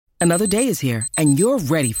Another day is here, and you're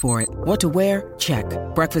ready for it. What to wear? Check.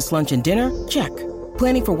 Breakfast, lunch, and dinner? Check.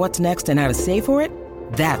 Planning for what's next and how to save for it?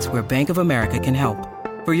 That's where Bank of America can help.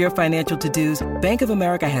 For your financial to-dos, Bank of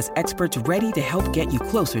America has experts ready to help get you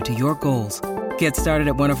closer to your goals. Get started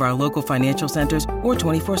at one of our local financial centers or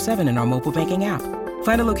 24/7 in our mobile banking app.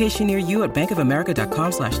 Find a location near you at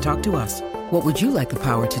bankofamerica.com/talktous. What would you like the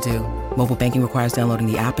power to do? Mobile banking requires downloading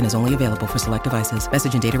the app and is only available for select devices.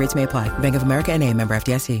 Message and data rates may apply. Bank of America N.A., member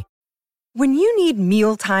FDIC. When you need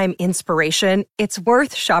mealtime inspiration, it's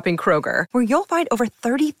worth shopping Kroger, where you'll find over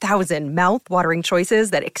 30,000 mouth-watering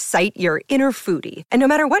choices that excite your inner foodie. And no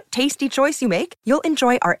matter what tasty choice you make, you'll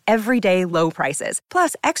enjoy our everyday low prices,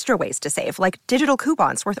 plus extra ways to save, like digital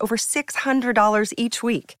coupons worth over $600 each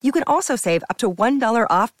week. You can also save up to $1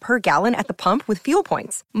 off per gallon at the pump with fuel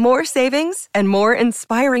points. More savings and more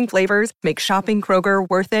inspiring flavors make shopping Kroger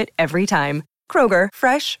worth it every time. Kroger,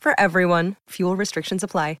 fresh for everyone. Fuel restrictions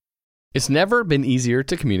apply. It's never been easier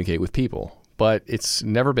to communicate with people, but it's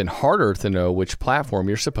never been harder to know which platform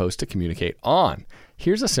you're supposed to communicate on.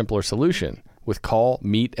 Here's a simpler solution. With call,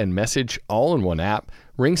 meet, and message all in one app,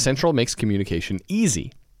 RingCentral makes communication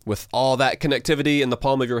easy. With all that connectivity in the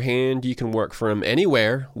palm of your hand, you can work from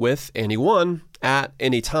anywhere, with anyone, at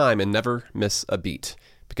any time, and never miss a beat.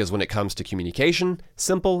 Because when it comes to communication,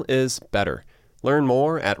 simple is better. Learn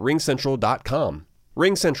more at ringcentral.com.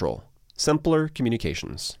 RingCentral. Simpler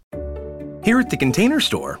communications. Here at the Container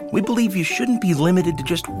Store, we believe you shouldn't be limited to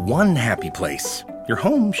just one happy place. Your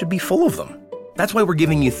home should be full of them. That's why we're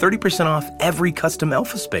giving you 30% off every custom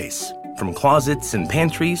Elfa space. From closets and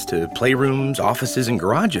pantries to playrooms, offices, and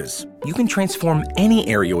garages, you can transform any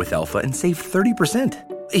area with Elfa and save 30%.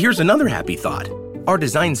 Here's another happy thought. Our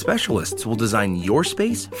design specialists will design your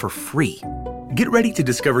space for free. Get ready to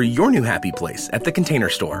discover your new happy place at the Container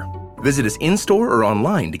Store. Visit us in-store or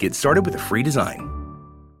online to get started with a free design.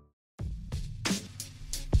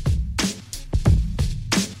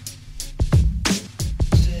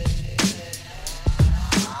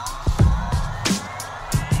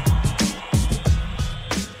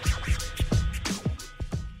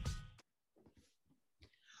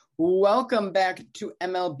 Welcome back to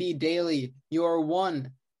MLB Daily, your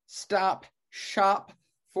one-stop shop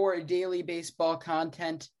for daily baseball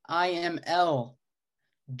content. I am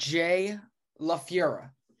L.J.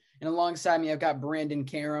 LaFura, and alongside me, I've got Brandon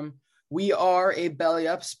Karam. We are a Belly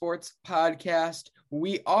Up Sports podcast.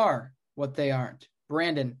 We are what they aren't.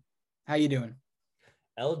 Brandon, how you doing?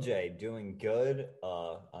 LJ, doing good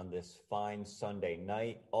on this fine Sunday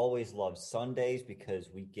night. Always love Sundays because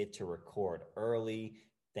we get to record early,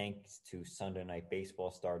 thanks to Sunday Night Baseball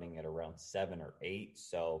starting at around 7 or 8.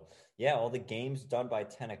 So, yeah, all the games done by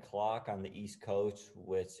 10 o'clock on the East Coast,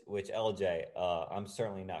 which LJ, I'm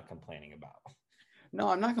certainly not complaining about. No,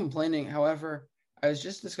 I'm not complaining. However, I was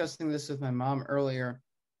just discussing this with my mom earlier.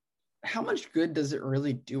 How much good does it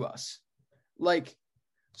really do us?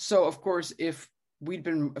 So, of course, if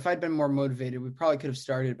I'd been more motivated, we probably could have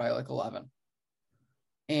started by 11.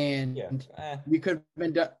 And we could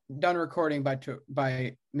have been done recording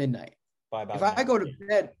by midnight. If I go to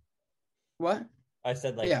bed, what? I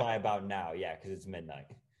said by about now, because it's midnight.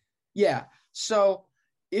 Yeah. So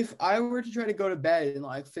if I were to try to go to bed in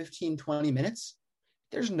 15, 20 minutes,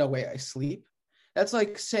 there's no way I sleep. That's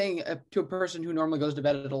like saying to a person who normally goes to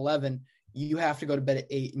bed at 11, you have to go to bed at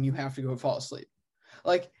 8 and you have to go fall asleep.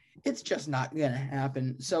 It's just not going to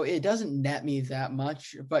happen. So it doesn't net me that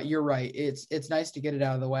much, but you're right. It's nice to get it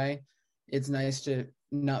out of the way. It's nice to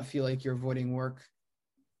not feel like you're avoiding work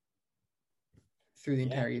through the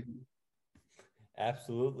entire evening.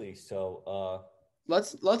 Absolutely. So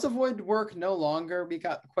let's avoid work no longer. We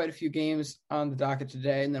got quite a few games on the docket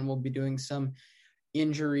today, and then we'll be doing some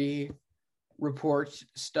injury report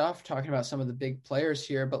stuff, talking about some of the big players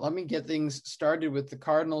here. But let me get things started with the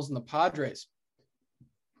Cardinals and the Padres.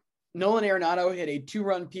 Nolan Arenado hit a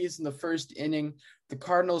 2-run piece in the first inning. The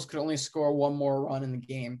Cardinals could only score one more run in the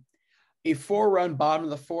game. A 4-run bottom of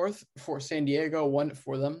the fourth for San Diego won it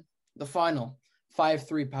for them. The final,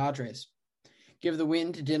 5-3 Padres. Give the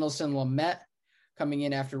win to Dinelson Lamet, coming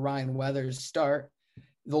in after Ryan Weathers' start.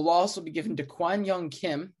 The loss will be given to Kwon Young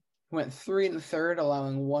Kim, who went 3 in the third,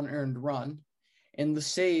 allowing 1 earned run. And the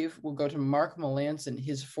save will go to Mark Melancon,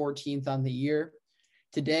 his 14th on the year.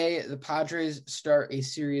 Today, the Padres start a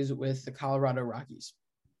series with the Colorado Rockies.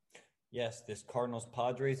 Yes, this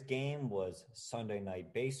Cardinals-Padres game was Sunday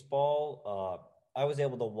Night Baseball. I was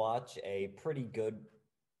able to watch a pretty good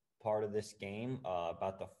part of this game,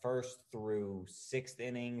 about the first through 6th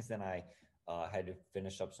innings. Then I had to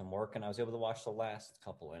finish up some work, and I was able to watch the last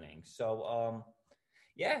couple innings. So,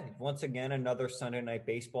 Yeah, once again, another Sunday Night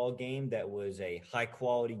Baseball game that was a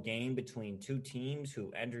high-quality game between two teams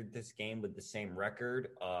who entered this game with the same record.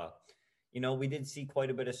 We did see quite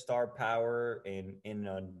a bit of star power in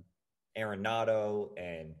Arenado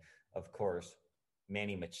and, of course,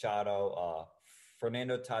 Manny Machado.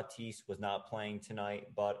 Fernando Tatis was not playing tonight,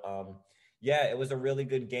 but yeah, it was a really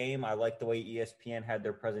good game. I like the way ESPN had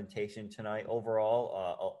their presentation tonight.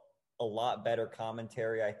 Overall, a lot better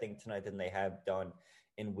commentary, I think, tonight than they have done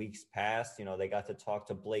in weeks past. They got to talk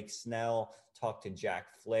to Blake Snell, talk to Jack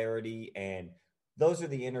Flaherty, and those are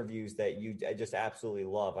the interviews that I just absolutely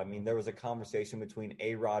love. I mean, there was a conversation between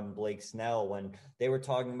A-Rod and Blake Snell when they were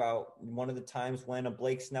talking about one of the times when a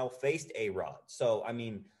Blake Snell faced A-Rod. So, I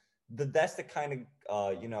mean, that's the kind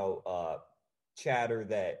of, chatter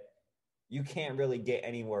that you can't really get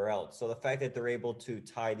anywhere else. So the fact that they're able to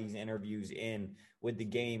tie these interviews in with the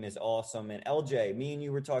game is awesome. And LJ, me and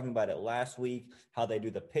you were talking about it last week, how they do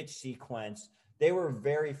the pitch sequence. They were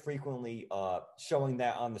very frequently showing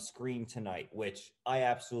that on the screen tonight, which I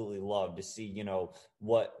absolutely love to see,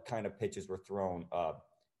 what kind of pitches were thrown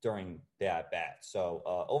during the at-bat. So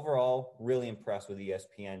overall, really impressed with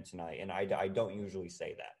ESPN tonight. And I don't usually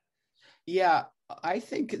say that. Yeah, I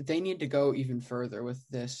think they need to go even further with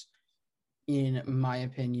this, in my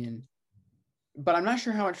opinion. But I'm not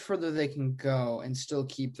sure how much further they can go and still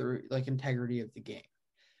keep the integrity of the game.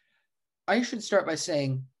 I should start by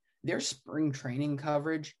saying their spring training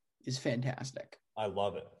coverage is fantastic. I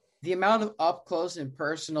love it. The amount of up close and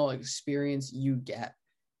personal experience you get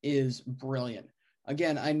is brilliant.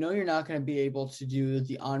 Again, I know you're not going to be able to do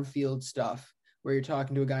the on-field stuff where you're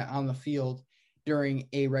talking to a guy on the field during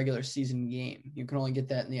a regular season game. You can only get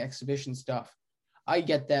that in the exhibition stuff. I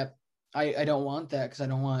get that. I don't want that because I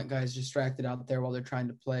don't want guys distracted out there while they're trying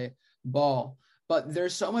to play ball. But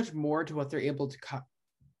there's so much more to what they're able to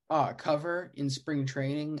cover in spring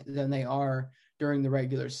training than they are during the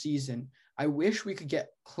regular season. I wish we could get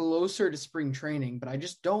closer to spring training, but I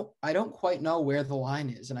don't quite know where the line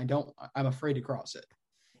is, and I'm afraid to cross it.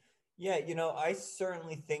 Yeah, I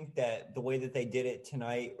certainly think that the way that they did it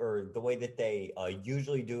tonight, or the way that they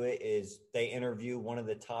usually do it, is they interview one of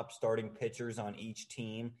the top starting pitchers on each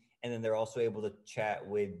team, and then they're also able to chat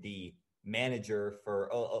with the manager for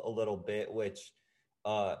a little bit, which,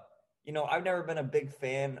 I've never been a big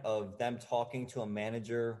fan of them talking to a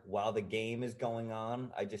manager while the game is going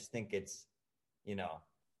on. I just think it's,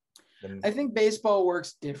 I think baseball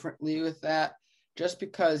works differently with that. Just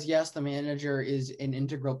because, yes, the manager is an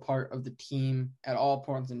integral part of the team at all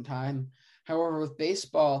points in time. However, with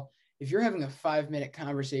baseball, if you're having a 5-minute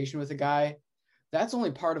conversation with a guy, that's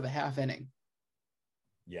only part of a half inning.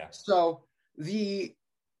 Yeah. So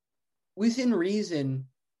within reason,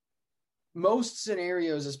 most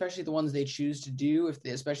scenarios, especially the ones they choose to do,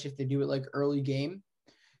 especially if they do it like early game,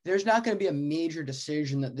 there's not going to be a major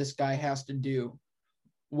decision that this guy has to do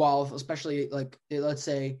while, especially let's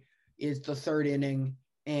say, it's the third inning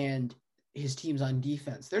and his team's on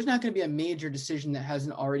defense. There's not going to be a major decision that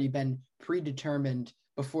hasn't already been predetermined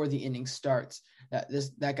before the inning starts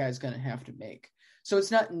that guy's going to have to make. So it's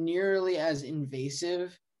not nearly as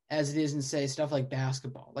invasive as it is in, say, stuff like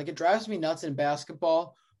basketball. Like, it drives me nuts in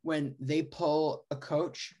basketball when they pull a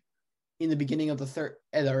coach in the beginning of the third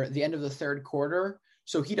or the end of the third quarter,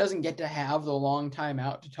 so he doesn't get to have the long time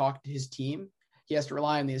out to talk to his team. He has to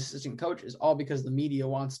rely on the assistant coaches, all because the media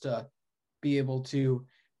wants to be able to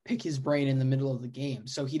pick his brain in the middle of the game.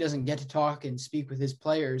 So he doesn't get to talk and speak with his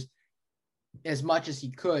players as much as he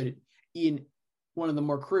could in one of the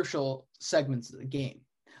more crucial segments of the game.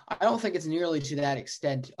 I don't think it's nearly to that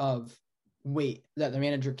extent of weight that the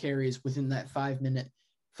manager carries within that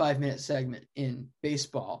 5-minute segment in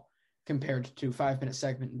baseball compared to 5-minute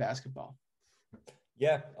segment in basketball.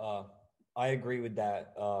 Yeah, I agree with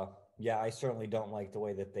that. Yeah, I certainly don't like the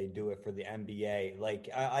way that they do it for the NBA. Like,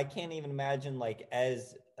 I can't even imagine, like,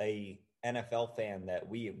 as a NFL fan that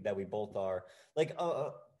we both are, like,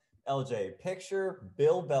 LJ, picture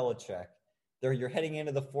Bill Belichick. You're heading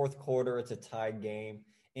into the fourth quarter. It's a tied game.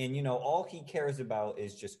 And, all he cares about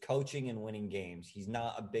is just coaching and winning games. He's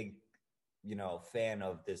not a big, fan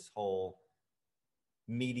of this whole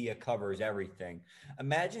media covers everything.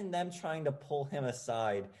 Imagine them trying to pull him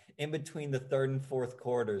aside in between the third and fourth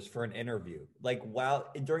quarters for an interview. Like,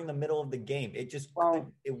 during the middle of the game, it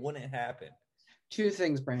wouldn't happen. Two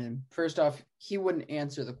things, Brandon. First off, he wouldn't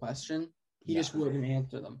answer the question. He just wouldn't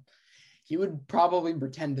answer them. He would probably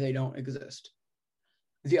pretend they don't exist.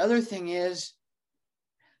 The other thing is,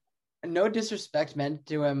 no disrespect meant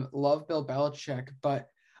to him, love Bill Belichick, but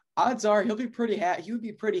Odds are he'll be pretty happy. He would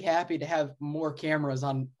be pretty happy to have more cameras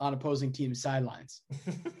on opposing teams' sidelines.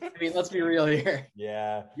 I mean, let's be real here.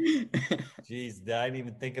 Yeah. Jeez, I didn't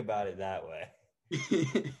even think about it that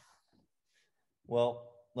way. Well,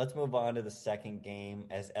 let's move on to the second game.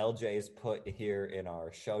 As LJ is put here in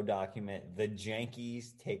our show document, the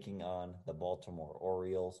Yankees taking on the Baltimore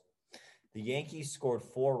Orioles. The Yankees scored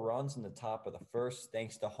 4 runs in the top of the first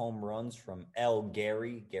thanks to home runs from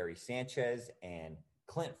Gary Sanchez, and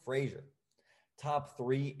Clint Frazier. Top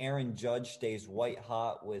 3, Aaron Judge stays white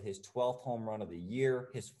hot with his 12th home run of the year,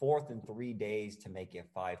 his 4th in 3 days to make it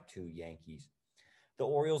 5-2 Yankees. The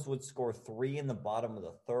Orioles would score 3 in the bottom of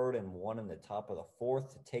the third and 1 in the top of the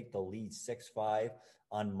fourth to take the lead 6-5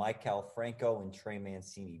 on Maikel Franco and Trey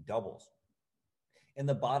Mancini doubles. In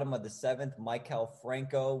the bottom of the 7th, Maikel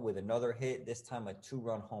Franco with another hit, this time a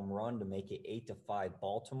 2-run home run to make it 8-5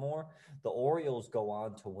 Baltimore. The Orioles go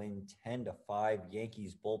on to win 10-5.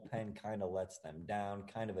 Yankees bullpen kind of lets them down.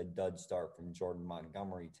 Kind of a dud start from Jordan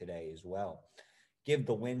Montgomery today as well. Give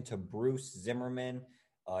the win to Bruce Zimmerman,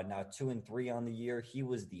 now 2-3 on the year. He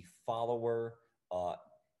was the follower,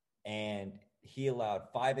 and he allowed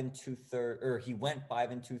 5 2/3, or he went 5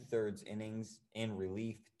 2/3 innings in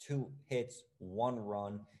relief, 2 hits, 1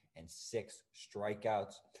 run, and 6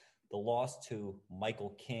 strikeouts. The loss to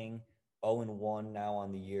Michael King, 0-1 now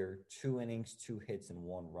on the year, 2 innings, 2 hits, and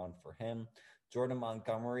 1 run for him. Jordan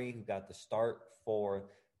Montgomery, who got the start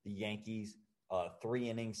for the Yankees, 3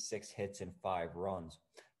 innings, 6 hits, and 5 runs.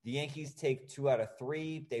 The Yankees take 2 out of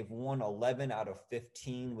 3. They've won 11 out of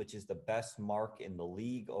 15, which is the best mark in the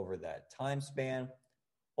league over that time span.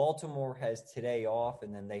 Baltimore has today off,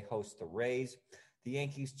 and then they host the Rays. The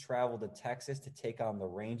Yankees travel to Texas to take on the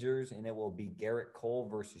Rangers, and it will be Garrett Cole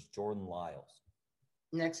versus Jordan Lyles.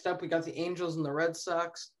 Next up, we got the Angels and the Red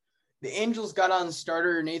Sox. The Angels got on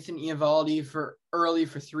starter Nathan Eovaldi for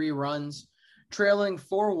 3 runs, trailing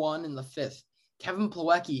 4-1 in the 5th. Kevin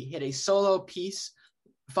Plawecki hit a solo piece,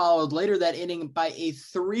 followed later that inning by a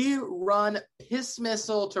 3-run piss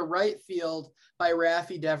missile to right field by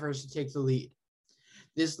Rafi Devers to take the lead.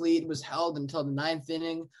 This lead was held until the 9th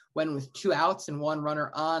inning when, with 2 outs and 1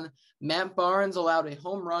 runner on, Matt Barnes allowed a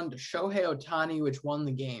home run to Shohei Ohtani, which won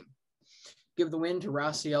the game. Give the win to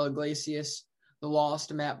Raciel Iglesias, the loss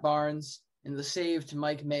to Matt Barnes, and the save to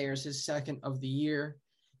Mike Mayers, his 2nd of the year.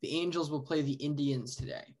 The Angels will play the Indians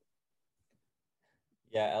today.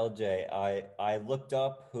 Yeah, LJ, I looked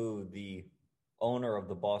up who the owner of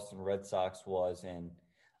the Boston Red Sox was, and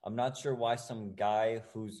I'm not sure why some guy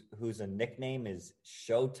whose a nickname is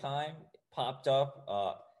Showtime popped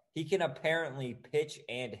up. He can apparently pitch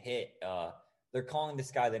and hit. They're calling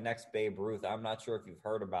this guy the next Babe Ruth. I'm not sure if you've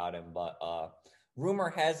heard about him, but rumor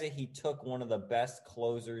has it he took one of the best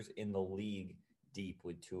closers in the league deep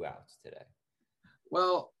with 2 outs today.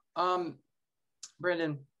 Well,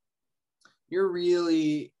 Brandon, you're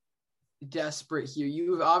really desperate here.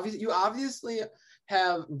 You obviously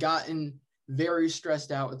have gotten very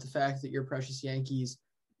stressed out with the fact that your precious Yankees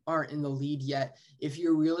aren't in the lead yet. If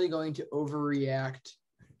you're really going to overreact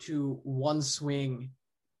to one swing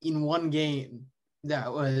in one game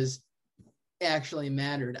that was actually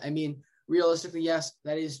mattered. I mean, realistically, yes,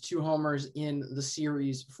 that is 2 homers in the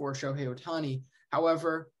series for Shohei Ohtani.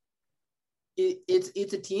 However,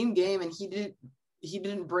 it's a team game, and he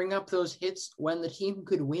didn't bring up those hits when the team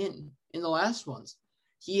could win in the last ones.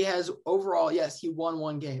 He has overall, yes, he won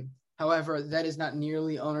 1 game. However, that is not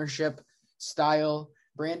nearly ownership style.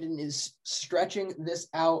 Brandon is stretching this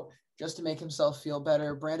out just to make himself feel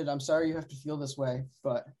better. Brandon, I'm sorry you have to feel this way,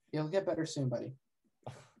 but it'll get better soon, buddy.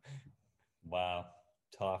 Wow.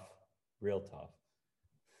 Tough. Real tough.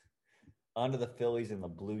 On to the Phillies and the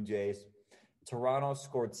Blue Jays. Toronto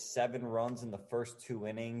scored 7 runs in the first 2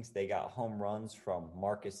 innings. They got home runs from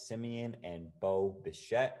Marcus Semien and Bo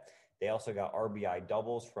Bichette. They also got RBI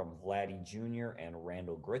doubles from Vladdy Jr. and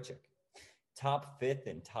Randall Grichuk. Top 5th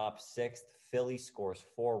and top 6th, Philly scores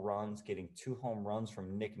 4 runs, getting 2 home runs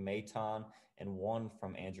from Nick Maton and 1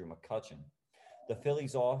 from Andrew McCutchen. The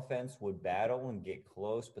Phillies offense would battle and get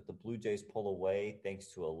close, but the Blue Jays pull away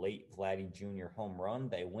thanks to a late Vladdy Jr. home run.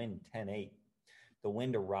 They win 10-8. The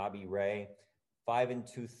win to Robbie Ray, 5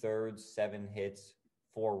 2/3, 7 hits,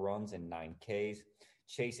 4 runs, and 9 Ks.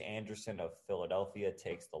 Chase Anderson of Philadelphia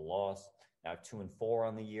takes the loss. Now 2-4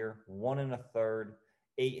 on the year, 1 1/3,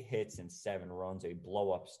 8 hits, and 7 runs. A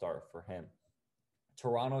blow-up start for him.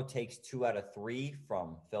 Toronto takes 2 out of 3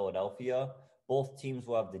 from Philadelphia. Both teams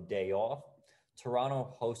will have the day off.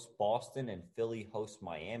 Toronto hosts Boston and Philly hosts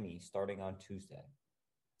Miami starting on Tuesday.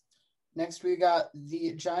 Next, we got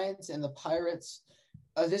the Giants and the Pirates.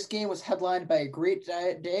 This game was headlined by a great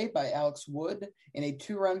day by Alex Wood and a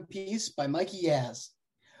 2-run piece by Mikey Yaz.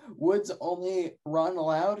 Wood's only run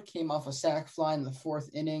allowed came off a sac fly in the 4th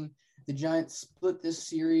inning. The Giants split this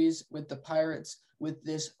series with the Pirates with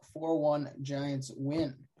this 4-1 Giants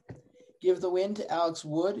win. Give the win to Alex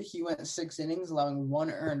Wood. He went 6 innings, allowing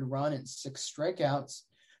 1 earned run and 6 strikeouts.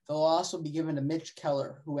 The loss will be given to Mitch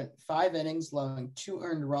Keller, who went 5 innings, allowing 2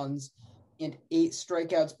 earned runs and 8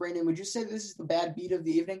 strikeouts. Brandon, would you say this is the bad beat of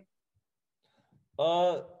the evening?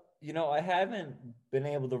 I haven't been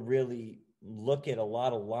able to really look at a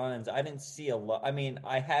lot of lines. I didn't see a lot. I mean,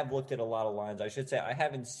 I have looked at a lot of lines. I should say I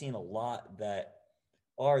haven't seen a lot that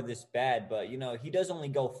are this bad, but, he does only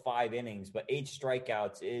go 5 innings, but 8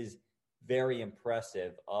 strikeouts is very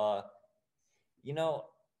impressive. I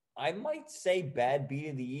might say bad beat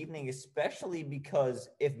of the evening, especially because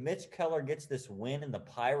if Mitch Keller gets this win and the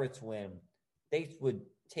Pirates win, they would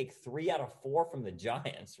take 3 out of 4 from the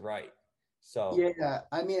Giants, right? So yeah,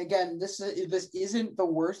 I mean, again, this isn't the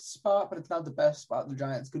worst spot, but it's not the best spot the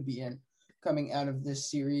Giants could be in coming out of this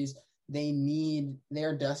series. They're in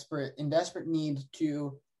desperate need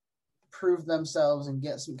to prove themselves and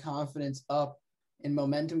get some confidence up and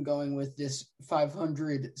momentum going with this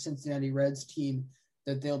 500 Cincinnati Reds team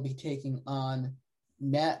that they'll be taking on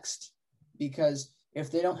next. Because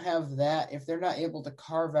if they don't have that, if they're not able to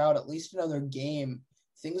carve out at least another game,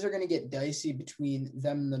 things are going to get dicey between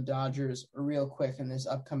them and the Dodgers real quick in this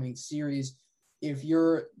upcoming series. If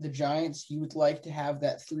you're the Giants, you would like to have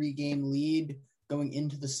that 3-game lead going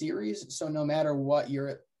into the series. So no matter what,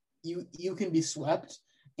 you can be swept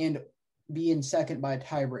and be in second by a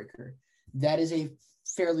tiebreaker. That is a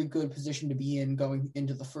fairly good position to be in going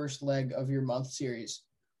into the first leg of your month series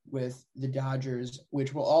with the Dodgers,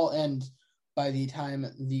 which will all end by the time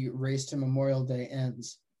the race to Memorial Day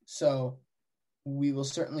ends. So we will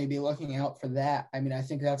certainly be looking out for that. I mean, I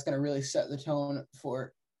think that's going to really set the tone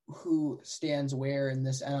for who stands where in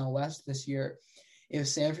this NL West this year. If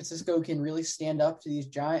San Francisco can really stand up to these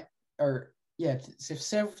if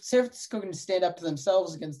San Francisco can stand up to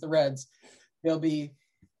themselves against the Reds, they'll be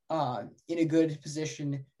in a good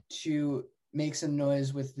position to make some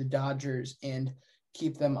noise with the Dodgers and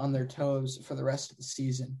keep them on their toes for the rest of the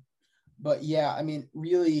season. But yeah, I mean,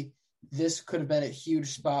 really, this could have been a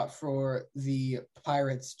huge spot for the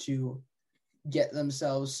Pirates to get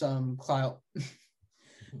themselves some clout.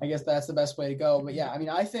 I guess that's the best way to go. But yeah, I mean,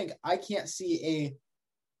 I think I can't see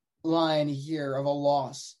a line here of a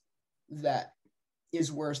loss that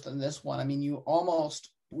is worse than this one. I mean,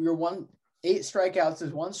 we're 8 strikeouts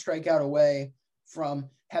is 1 strikeout away from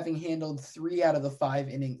having handled 3 out of the 5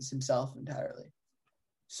 innings himself entirely.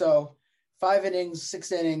 So 5 innings,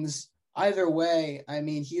 6 innings, either way, I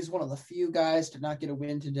mean, he's one of the few guys to not get a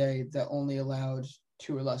win today that only allowed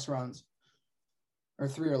 2 or less runs, or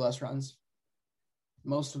 3 or less runs.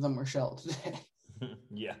 Most of them were shelled today.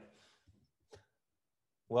 Yeah.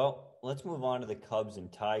 Well, let's move on to the Cubs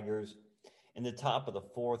and Tigers. In the top of the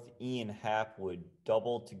 4th, Ian Happ would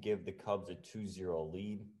double to give the Cubs a 2-0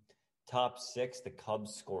 lead. Top 6, the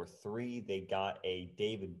Cubs score 3. They got a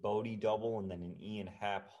David Bodie double and then an Ian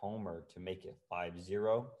Happ homer to make it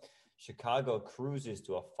 5-0. Chicago cruises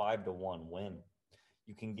to a 5-1 win.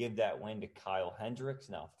 You can give that win to Kyle Hendricks,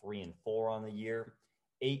 now 3-4 on the year.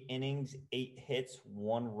 8 innings, 8 hits,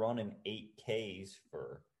 1 run, and 8 Ks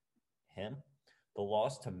for him. The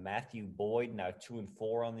loss to Matthew Boyd, now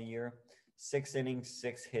 2-4 on the year. 6 innings,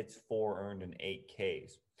 6 hits, 4 earned, and 8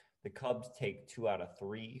 Ks. The Cubs take 2 out of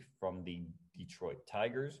 3 from the Detroit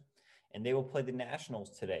Tigers, and they will play the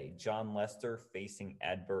Nationals today. John Lester facing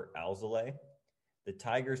Adbert Alzolay. The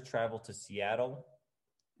Tigers travel to Seattle.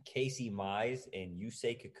 Casey Mize and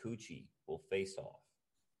Yusei Kikuchi will face off.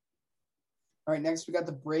 All right, next we got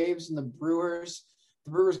the Braves and the Brewers.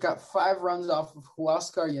 The Brewers got 5 runs off of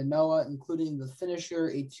Huascar Yanoa, including the finisher,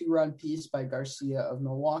 a 2-run piece by Garcia of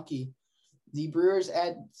Milwaukee. The Brewers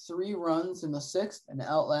add 3 runs in the 6th and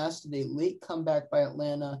outlasted a late comeback by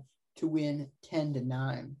Atlanta to win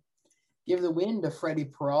 10-9. Give the win to Freddie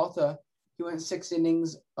Peralta. He went 6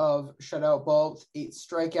 innings of shutout balls, 8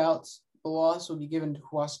 strikeouts. The loss will be given to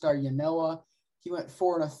Huascar Yanoa. He went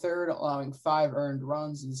 4 1/3, allowing 5 earned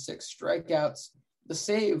runs and 6 strikeouts. The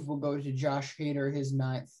save will go to Josh Hader, his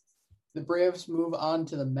 9th. The Braves move on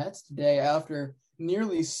to the Mets today after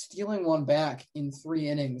nearly stealing one back in 3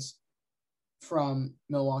 innings from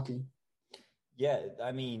Milwaukee. Yeah,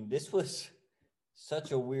 I mean, this was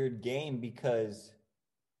such a weird game because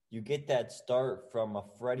you get that start from a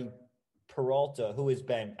Freddie Peralta, who has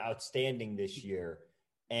been outstanding this year,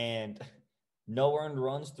 and no earned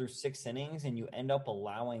runs through 6 innings, and you end up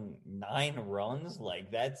allowing 9 runs.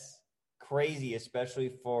 Like, that's crazy,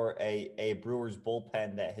 especially for a Brewers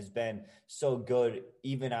bullpen that has been so good,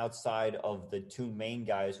 even outside of the two main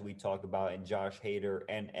guys we talk about in Josh Hader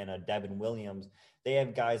and Devin Williams. They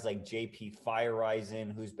have guys like JP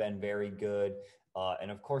Feyereisen, who's been very good.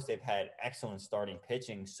 And of course, they've had excellent starting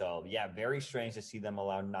pitching. So yeah, very strange to see them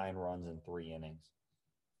allow 9 runs in 3 innings.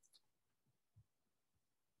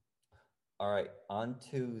 All right, on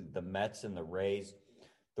to the Mets and the Rays.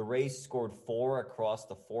 The Rays scored 4 across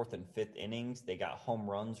the 4th and 5th innings. They got home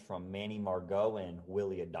runs from Manny Margot and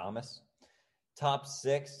Willy Adames. Top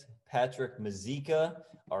 6, Patrick Mazeika,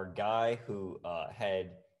 our guy who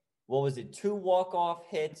had, 2 walk-off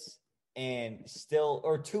hits and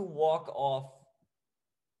 2 walk-off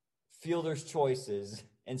fielder's choices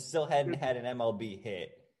and still hadn't had an MLB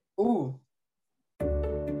hit. Ooh.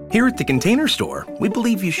 Here at the Container Store, we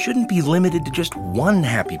believe you shouldn't be limited to just one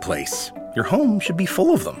happy place. Your home should be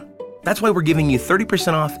full of them. That's why we're giving you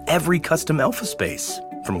 30% off every custom Elfa space.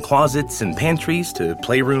 From closets and pantries to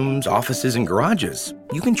playrooms, offices, and garages,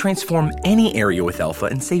 you can transform any area with Elfa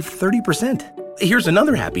and save 30%. Here's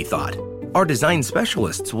another happy thought. Our design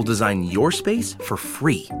specialists will design your space for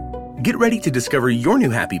free. Get ready to discover your new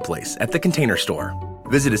happy place at the Container Store.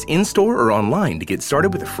 Visit us in-store or online to get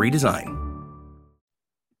started with a free design.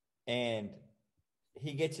 And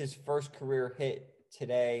he gets his first career hit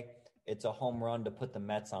today. It's a home run to put the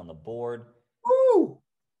Mets on the board. Woo!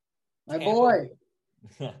 My boy.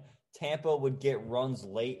 Tampa would get runs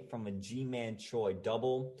late from a G-Man Choi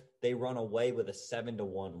double. They run away with a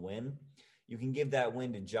 7-1 win. You can give that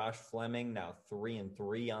win to Josh Fleming, now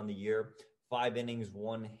 3-3 on the year. 5 innings,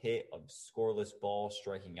 1 hit of scoreless ball,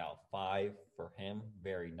 striking out 5 for him.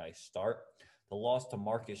 Very nice start. The loss to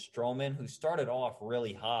Marcus Stroman, who started off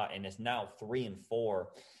really hot and is now 3-4.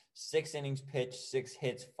 6 innings pitched, 6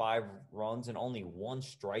 hits, 5 runs, and only 1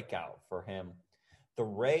 strikeout for him. The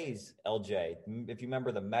Rays, LJ, if you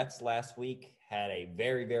remember, the Mets last week had a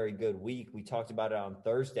very, very good week. We talked about it on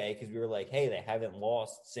Thursday because we were like, hey, they haven't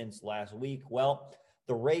lost since last week. Well,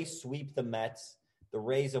 the Rays sweep the Mets. The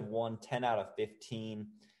Rays have won 10 out of 15.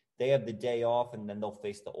 They have the day off, and then they'll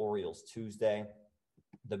face the Orioles Tuesday.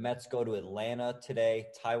 The Mets go to Atlanta today.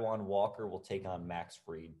 Taijuan Walker will take on Max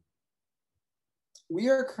Fried. We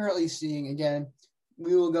are currently seeing, again,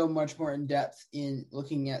 we will go much more in depth in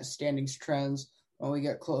looking at standings trends when we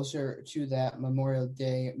get closer to that Memorial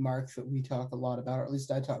Day mark that we talk a lot about, or at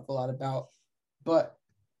least I talk a lot about. But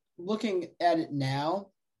looking at it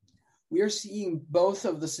now, we are seeing both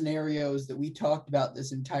of the scenarios that we talked about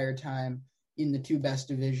this entire time in the 2 best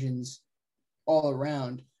divisions all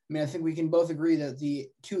around. I mean, I think we can both agree that the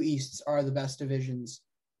 2 Easts are the best divisions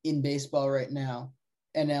in baseball right now,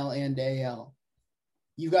 NL and AL.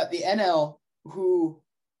 You've got the NL, who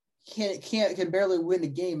can barely win a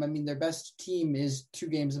game. I mean, their best team is 2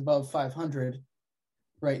 games above 500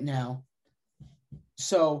 right now.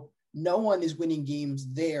 So no one is winning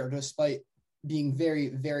games there, despite being very,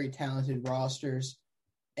 very talented rosters.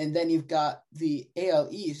 And then you've got the AL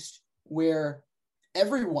East, where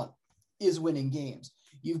everyone is winning games.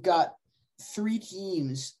 You've got 3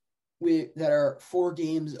 teams that are 4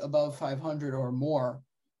 games above 500 or more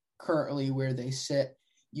currently where they sit.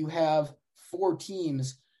 You have 4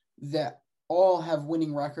 teams that all have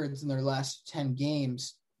winning records in their last 10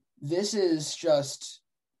 games. This is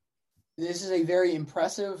a very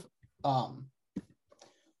impressive,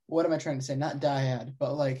 what am I trying to say? Not dyad,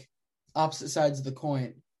 but like opposite sides of the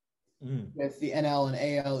coin with the NL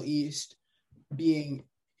and AL East being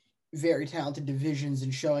very talented divisions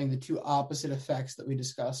and showing the 2 opposite effects that we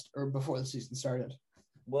discussed or before the season started.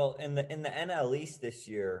 Well, in the NL East this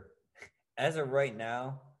year, as of right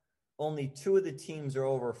now, only 2 of the teams are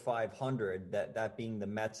over 500, that being the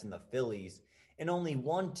Mets and the Phillies, and only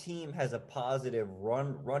 1 team has a positive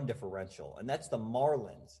run differential, and that's the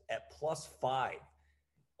Marlins at +5.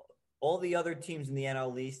 All the other teams in the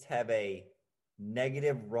NL East have a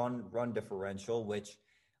negative run differential, which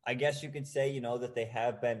I guess you could say, that they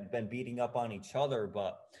have been beating up on each other,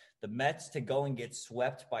 but the Mets to go and get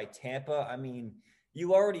swept by Tampa, I mean,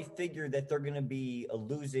 you already figure that they're going to be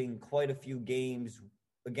losing quite a few games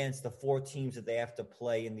against the 4 teams that they have to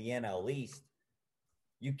play in the NL East.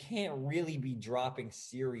 You can't really be dropping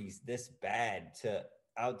series this bad to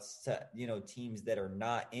teams that are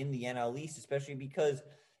not in the NL East, especially because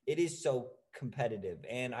it is so competitive.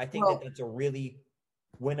 And I think that's a really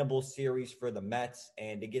winnable series for the Mets,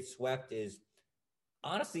 and to get swept is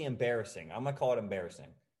honestly embarrassing. I'm going to call it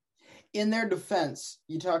embarrassing. In their defense,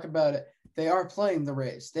 you talk about it, they are playing the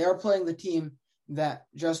Rays. They are playing the team that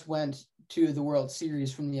just went to the World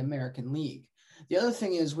Series from the American League. The other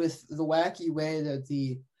thing is, with the wacky way that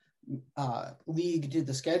the league did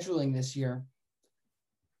the scheduling this year,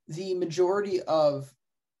 the majority of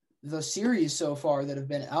the series so far that have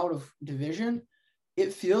been out of division,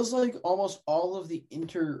 it feels like almost all of the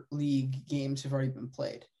interleague games have already been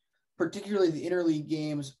played, particularly the interleague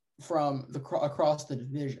games from across the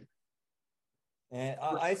division. And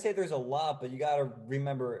I'd say there's a lot, but you got to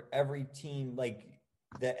remember every team, like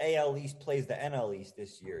the AL East plays the NL East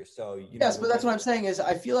this year. So, yes, but that's what I'm saying is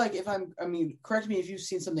I feel like correct me if you've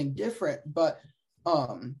seen something different, but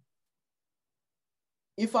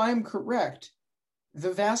if I'm correct,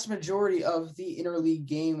 the vast majority of the interleague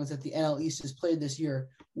games that the NL East has played this year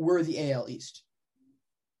were the AL East.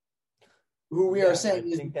 Who we are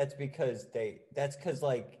saying I think that's because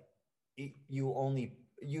like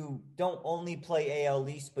you don't only play AL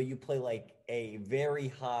East, but you play like a very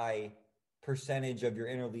high percentage of your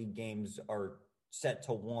interleague games are set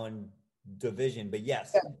to one division. But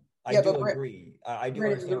yes, I do agree. I do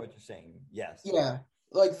understand what you're saying. Yes. Yeah.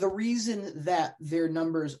 Like the reason that their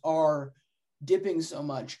numbers are dipping so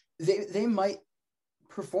much, they might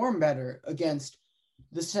perform better against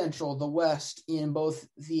the Central, the West in both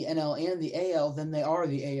the NL and the AL than they are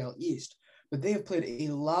the AL East. But they have played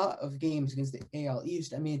a lot of games against the AL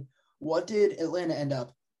East. I mean, what did Atlanta end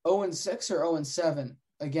up? 0-6 or 0-7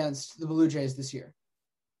 against the Blue Jays this year?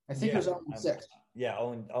 I think it was 0-6. Yeah,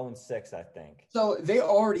 0-6, I think. So they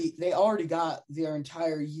already got their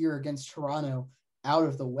entire year against Toronto out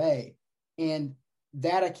of the way. And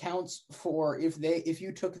that accounts for if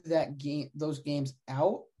you took those games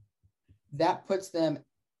out, that puts them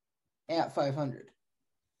at 500.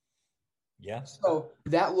 Yeah. So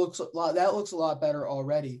that looks a lot better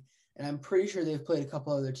already. And I'm pretty sure they've played a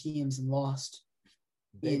couple other teams and lost.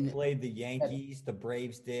 They played the Yankees, the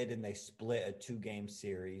Braves did, and they split a 2-game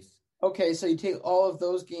series. Okay, so you take all of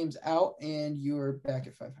those games out and you're back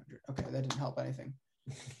at 500. Okay, that didn't help anything.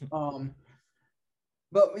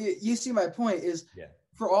 But you see my point is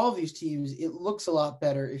for all of these teams, it looks a lot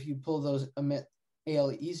better if you pull those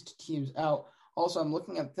AL East teams out. Also, I'm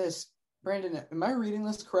looking at this. Brandon, am I reading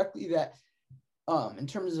this correctly that in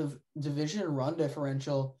terms of division run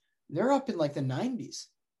differential, they're up in like the 90s?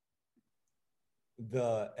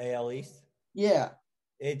 The AL East? Yeah.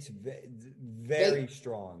 It's very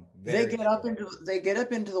strong. They get up into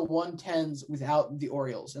the 110s without the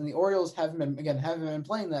Orioles, and the Orioles haven't been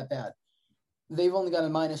playing that bad. They've only got a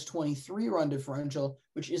 -23 run differential,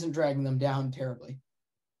 which isn't dragging them down terribly.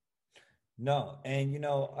 No, and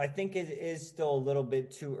I think it is still a little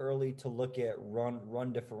bit too early to look at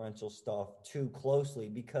run differential stuff too closely,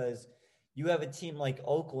 because you have a team like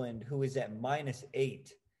Oakland who is at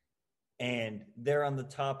 -8, and they're on the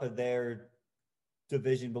top of their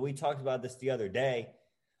division. But we talked about this the other day.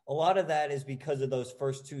 A lot of that is because of those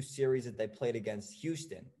first 2 series that they played against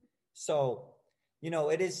Houston. So,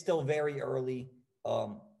 it is still very early.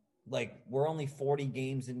 We're only 40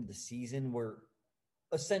 games into the season. We're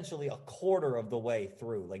essentially a quarter of the way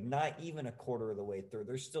through, like not even a quarter of the way through.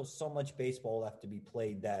 There's still so much baseball left to be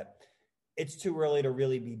played that it's too early to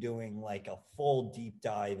really be doing like a full deep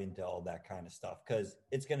dive into all that kind of stuff, because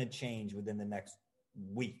it's going to change within the next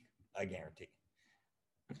week, I guarantee.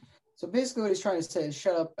 So basically what he's trying to say is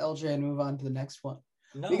shut up, LJ, and move on to the next one.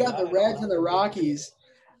 No, we got the Reds and the Rockies.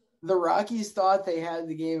 The Rockies thought they had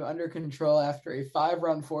the game under control after a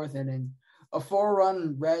 5-run 4th inning. A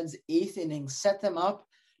 4-run Reds 8th inning set them up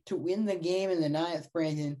to win the game in the 9th,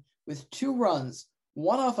 Brandon, with 2 runs,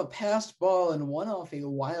 one off a passed ball and one off a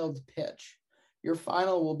wild pitch. Your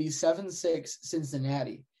final will be 7-6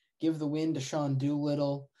 Cincinnati. Give the win to Sean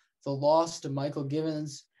Doolittle, the loss to Michael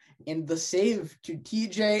Givens, and the save to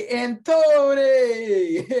TJ and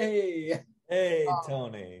Tony. Hey,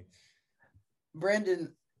 Tony.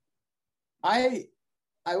 Brandon, I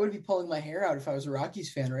would be pulling my hair out if I was a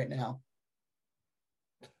Rockies fan right now.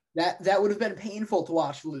 That would have been painful to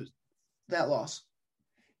watch lose that loss.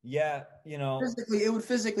 Yeah, physically, it would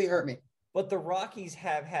physically hurt me. But the Rockies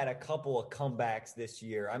have had a couple of comebacks this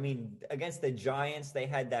year. I mean, against the Giants, they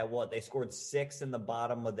had they scored 6 in the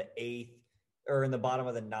bottom of the 8th, or in the bottom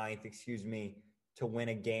of the 9th, to win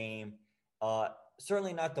a game.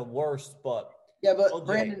 Certainly not the worst, but LJ,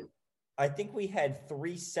 Brandon, I think we had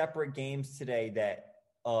 3 separate games today that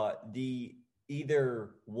the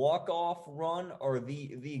either walk-off run or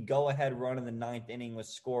the go-ahead run in the 9th inning was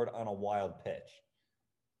scored on a wild pitch.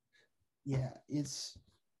 Yeah, this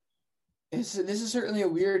is certainly a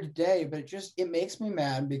weird day, but it makes me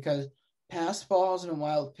mad because pass balls and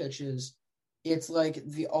wild pitches, it's like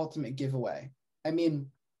the ultimate giveaway. I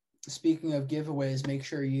mean, speaking of giveaways, make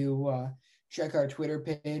sure you check our Twitter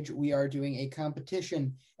page. We are doing a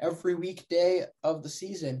competition every weekday of the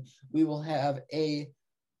season. We will have a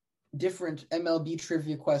different MLB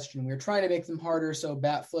trivia question. We're trying to make them harder so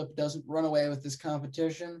Batflip doesn't run away with this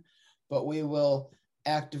competition, but we will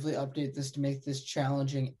actively update this to make this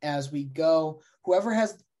challenging as we go.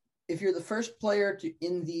 If you're the first player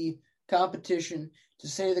in the competition to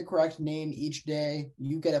say the correct name each day,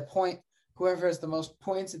 you get a point. Whoever has the most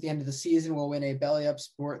points at the end of the season will win a Belly Up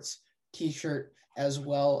Sports t-shirt as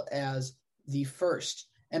well as the first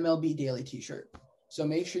MLB Daily t-shirt. So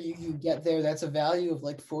make sure you get there. That's a value of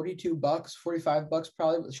like $42, $45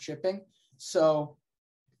 probably with shipping. So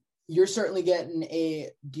you're certainly getting a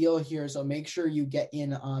deal here. So make sure you get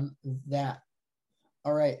in on that.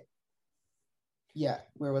 All right. Yeah.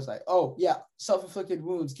 Where was I? Oh yeah. Self-inflicted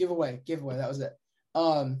wounds giveaway. That was it.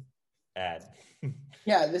 Ad.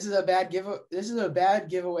 Yeah, this is a bad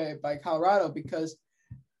giveaway by Colorado because,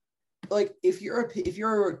 like, if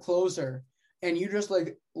you're a closer and you just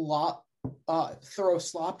like throw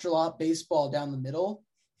slop jalop baseball down the middle,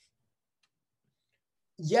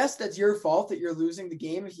 yes, that's your fault that you're losing the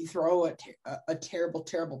game if you throw a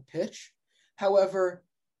terrible pitch. However,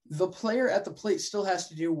 the player at the plate still has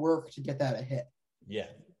to do work to get that a hit. Yeah,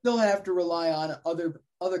 still have to rely on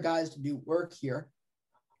other guys to do work here.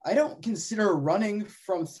 I don't consider running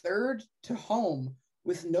from third to home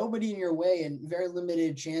with nobody in your way and very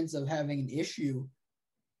limited chance of having an issue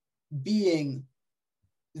being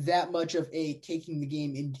that much of a taking the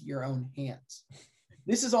game into your own hands.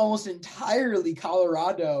 This is almost entirely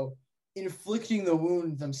Colorado inflicting the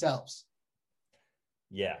wound themselves.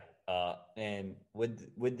 Yeah. And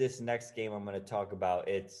with this next game I'm going to talk about,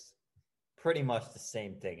 it's pretty much the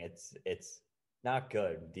same thing. It's not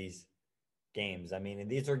good, these games. I mean, and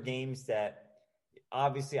these are games that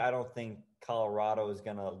obviously I don't think Colorado is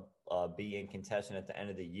going to be in contention at the end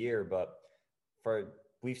of the year, but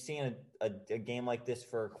we've seen a game like this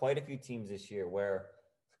for quite a few teams this year where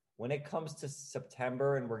when it comes to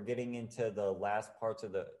September and we're getting into the last parts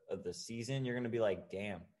of the season, you're going to be like,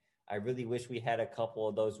 damn, I really wish we had a couple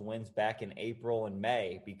of those wins back in April and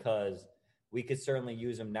May because we could certainly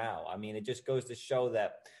use them now. I mean, it just goes to show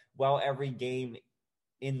that while every game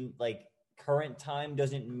in like current time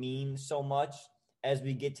doesn't mean so much, as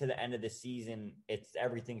we get to the end of the season,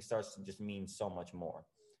 everything starts to just mean so much more.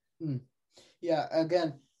 Yeah,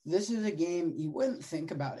 again, this is a game you wouldn't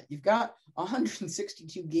think about it. You've got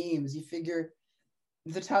 162 games. You figure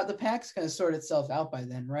the pack's going to sort itself out by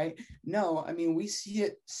then, right? No, I mean, we see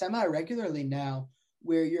it semi-regularly now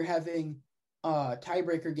where you're having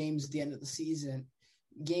tiebreaker games at the end of the season.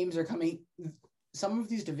 Games are coming – some of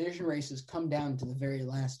these division races come down to the very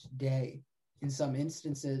last day in some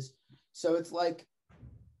instances. So it's like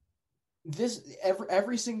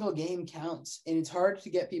every single game counts, and it's hard to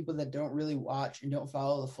get people that don't really watch and don't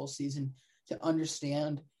follow the full season to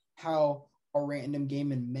understand how a random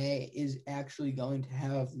game in May is actually going to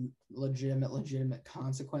have legitimate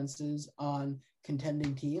consequences on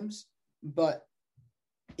contending teams. But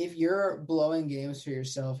if you're blowing games for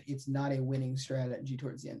yourself, it's not a winning strategy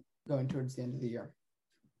going towards the end of the year.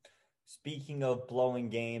 Speaking of blowing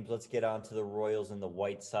games, let's get on to the Royals and the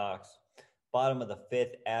White Sox. Bottom of the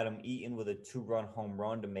fifth, Adam Eaton with a 2-run home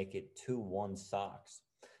run to make it 2-1 Sox.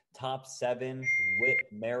 Top seven, Whit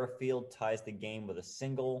Merrifield ties the game with a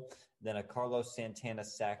single. Then a Carlos Santana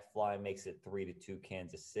sac fly makes it 3-2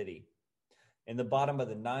 Kansas City. In the bottom of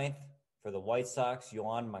the ninth, for the White Sox,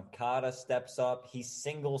 Yoan Moncada steps up. He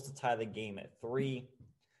singles to tie the game at 3.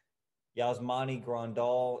 Yasmani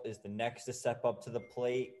Grandal is the next to step up to the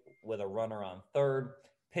plate with a runner on third.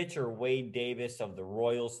 Pitcher Wade Davis of the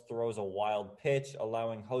Royals throws a wild pitch,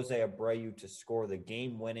 allowing Jose Abreu to score the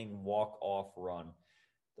game-winning walk-off run.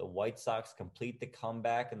 The White Sox complete the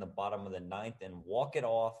comeback in the bottom of the ninth and walk it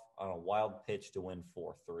off on a wild pitch to win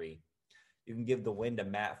 4-3. You can give the win to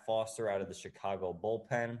Matt Foster out of the Chicago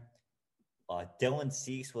bullpen. Dylan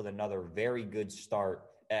Cease with another very good start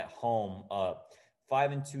at home.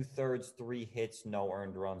 5 2/3, 3 hits, no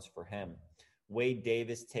earned runs for him. Wade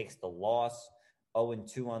Davis takes the loss.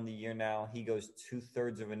 0-2 on the year now. He goes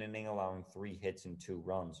 2/3 of an inning, allowing 3 hits and 2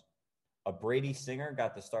 runs. Brady Singer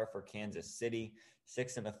got the start for Kansas City.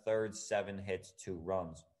 6 1/3, 7 hits, 2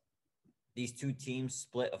 runs. These two teams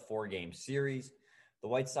split a 4-game series. The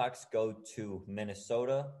White Sox go to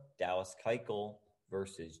Minnesota. Dallas Keuchel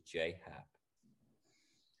versus J. Happ.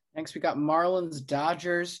 Next, we got Marlins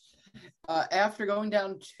Dodgers. After going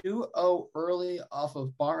down 2-0 early off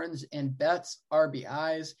of Barnes and Betts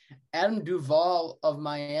RBIs, Adam Duvall of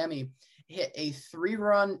Miami hit a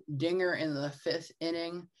 3-run dinger in the 5th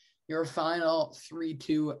inning. Your final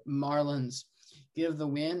 3-2 Marlins. Give the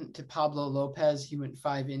win to Pablo Lopez. He went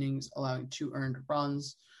 5 innings, allowing 2 earned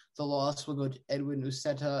runs. The loss will go to Edwin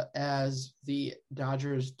Uceta as the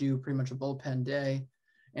Dodgers do pretty much a bullpen day.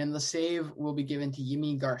 And the save will be given to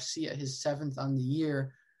Yimi Garcia, his 7th on the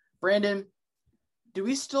year. Brandon, do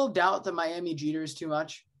we still doubt the Miami Jeters too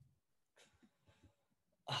much?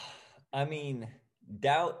 I mean,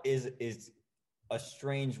 doubt is a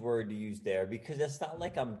strange word to use there because it's not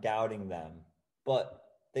like I'm doubting them, but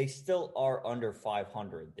they still are under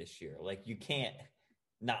 500 this year. Like, you can't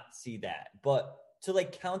not see that. But to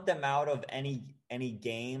count them out of any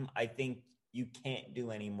game, I think you can't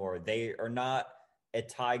do anymore. They are not a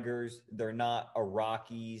Tigers. They're not a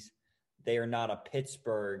Rockies. They are not a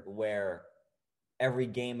Pittsburgh where every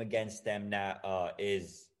game against them now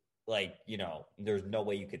is there's no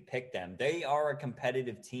way you could pick them. They are a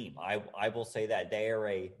competitive team. I will say that they are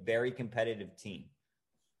a very competitive team.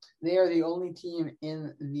 They are the only team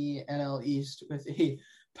in the NL East with a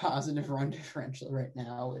positive run differential right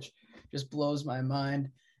now, which just blows my mind.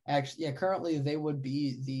 Actually, currently they would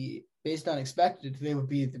be based on expected, they would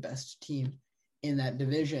be the best team in that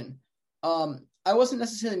division. I wasn't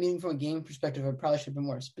necessarily meaning from a game perspective. I probably should have been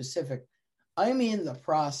more specific. I mean the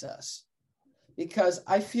process, because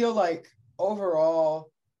I feel like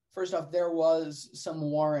overall, first off, there was some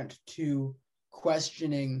warrant to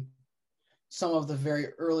questioning some of the very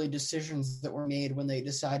early decisions that were made when they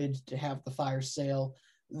decided to have the fire sale,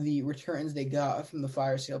 the returns they got from the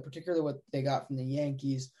fire sale, particularly what they got from the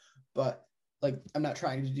Yankees. But I'm not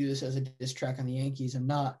trying to do this as a diss track on the Yankees. I'm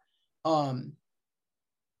not.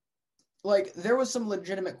 There was some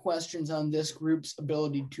legitimate questions on this group's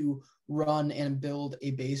ability to run and build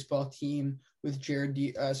a baseball team with Jared,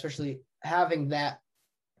 especially having that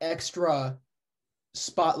extra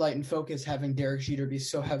spotlight and focus, having Derek Jeter be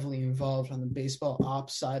so heavily involved on the baseball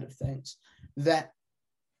ops side of things, that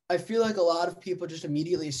I feel like a lot of people just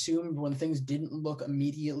immediately assumed when things didn't look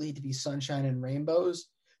immediately to be sunshine and rainbows,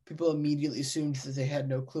 people immediately assumed that they had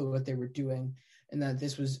no clue what they were doing and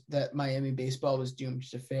that Miami baseball was doomed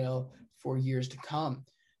to fail for years to come.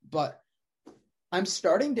 But I'm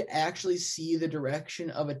starting to actually see the direction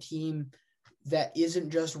of a team that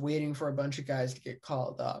isn't just waiting for a bunch of guys to get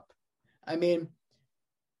called up. I mean,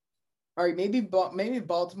 all right, maybe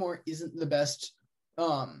Baltimore isn't the best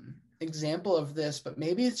example of this, but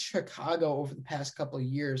maybe it's Chicago over the past couple of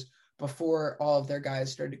years before all of their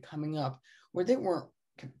guys started coming up, where they weren't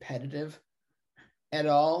competitive at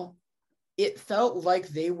all. It felt like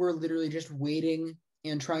they were literally just waiting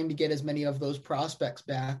and trying to get as many of those prospects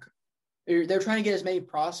back. They're trying to get as many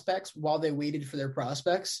prospects while they waited for their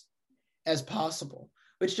prospects as possible,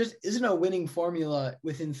 which just isn't a winning formula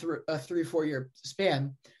within a 3-4 year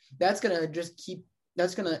span. That's going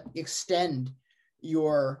to extend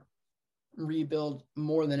your rebuild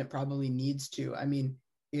more than it probably needs to. I mean,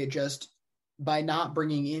 it just, by not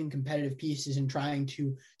bringing in competitive pieces and trying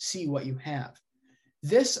to see what you have.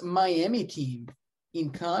 This Miami team, in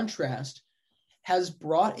contrast, has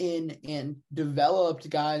brought in and developed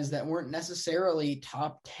guys that weren't necessarily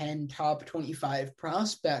top 10, top 25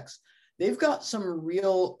 prospects. They've got some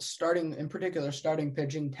real starting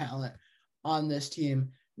pitching talent on this team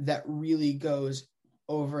that really goes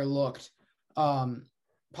overlooked. Paulo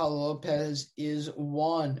Lopez is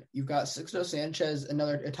one. You've got Sixto Sanchez,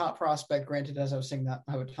 a top prospect. Granted, as I was saying, that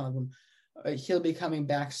I have a ton of them. He'll be coming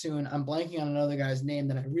back soon. I'm blanking on another guy's name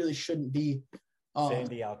that I really shouldn't be.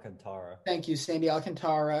 Sandy Alcantara. Thank you, Sandy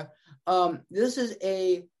Alcantara. This is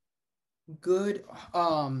a good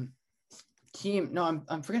team. No,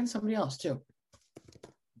 I'm forgetting somebody else too.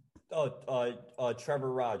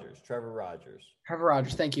 Trevor Rogers. Trevor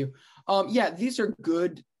Rogers. Thank you. These are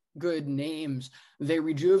good names. They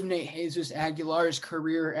rejuvenate Jesus Aguilar's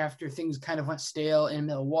career after things kind of went stale in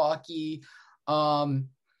Milwaukee.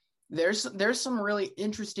 There's some really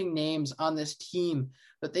interesting names on this team,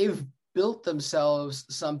 but they've built themselves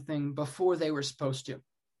something before they were supposed to.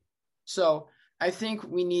 So I think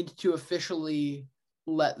we need to officially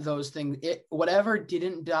let those things, whatever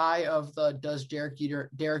didn't die of the does Derek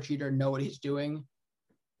Jeter know what he's doing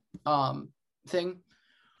thing,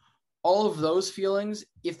 all of those feelings,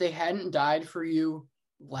 if they hadn't died for you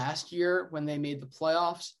last year when they made the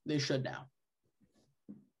playoffs, they should now.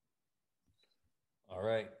 All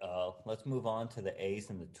right, let's move on to the A's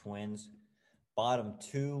and the Twins. Bottom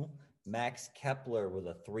two, Max Kepler with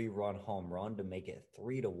a 3-run home run to make it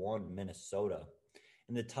 3-1 Minnesota.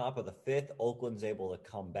 In the top of the fifth, Oakland's able to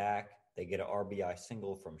come back. They get an RBI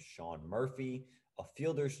single from Sean Murphy, a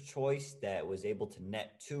fielder's choice that was able to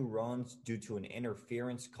net 2 runs due to an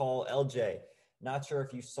interference call. LJ, not sure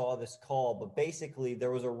if you saw this call, but basically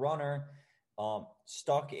there was a runner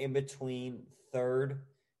stuck in between third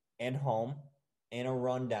and home in a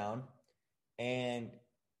rundown, and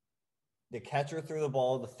The catcher threw the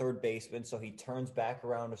ball to the third baseman, so he turns back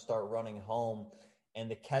around to start running home, and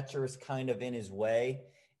the catcher is kind of in his way,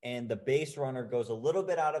 and the base runner goes a little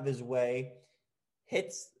bit out of his way,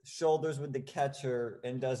 hits shoulders with the catcher,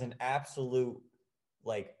 and does an absolute,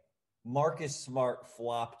 like, Marcus Smart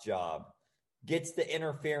flop job. Gets the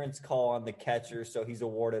interference call on the catcher, so he's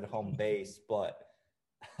awarded home plate, but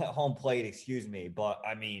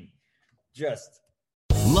I mean, just...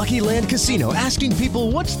 Lucky Land Casino, asking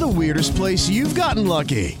people, what's the weirdest place you've gotten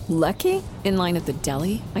lucky? Lucky? In line at the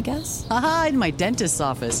deli, I guess? Aha, in my dentist's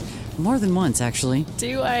office. More than once, actually.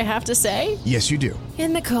 Do I have to say? Yes, you do.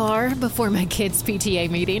 In the car before my kids' PTA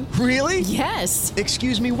meeting. Really? Yes.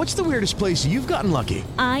 Excuse me, what's the weirdest place you've gotten lucky?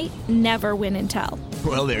 I never win and tell.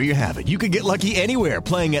 Well, there you have it. You can get lucky anywhere,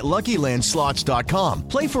 playing at LuckyLandSlots.com.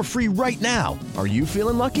 Play for free right now. Are you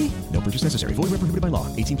feeling lucky? No purchase necessary. Void where prohibited by law.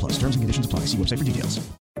 18+. Terms and conditions apply. See website for details.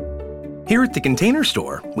 Here at the Container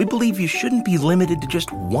Store, we believe you shouldn't be limited to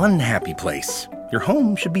just one happy place. Your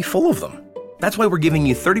home should be full of them. That's why we're giving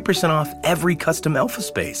you 30% off every custom Elfa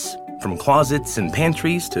space. From closets and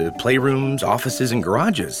pantries to playrooms, offices, and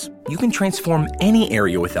garages, you can transform any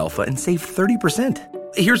area with Elfa and save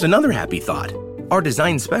 30%. Here's another happy thought. Our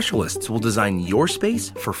design specialists will design your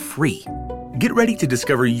space for free. Get ready to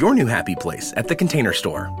discover your new happy place at the Container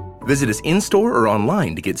Store. Visit us in-store or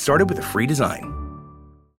online to get started with a free design.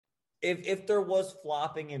 If there was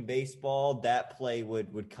flopping in baseball, that play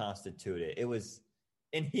would constitute it. It was,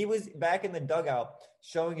 and he was back in the dugout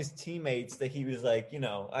showing his teammates that he was like,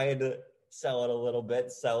 I had to sell it a little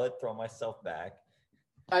bit, throw myself back.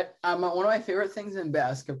 One of my favorite things in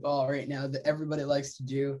basketball right now that everybody likes to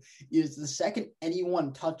do is the second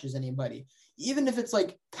anyone touches anybody, even if it's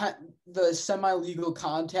like the semi-legal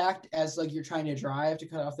contact as like you're trying to drive to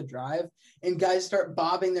cut off the drive, and guys start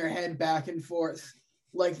bobbing their head back and forth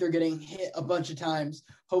like they're getting hit a bunch of times,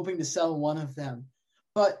 hoping to sell one of them.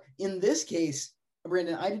 But in this case,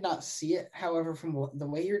 Brandon, I did not see it. However, from the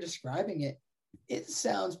way you're describing it, it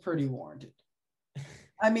sounds pretty warranted.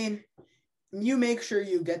 I mean, you make sure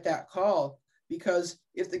you get that call, because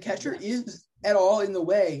if the catcher is at all in the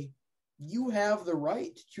way, you have the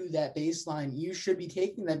right to that baseline. You should be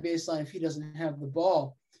taking that baseline if he doesn't have the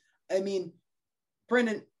ball. I mean,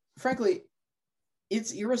 Brandon, frankly,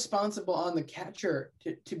 it's irresponsible on the catcher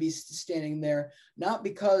to be standing there, not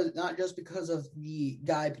just because of the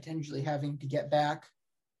guy potentially having to get back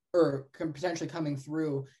or potentially coming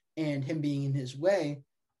through and him being in his way,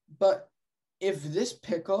 but if this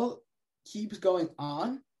pickle keeps going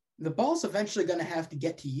on, the ball's eventually going to have to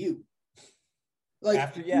get to you. Like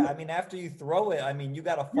after you throw it, you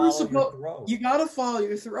got to follow your throw. You got to follow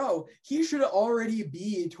your throw. He should already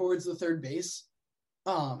be towards the third baseman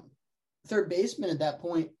at that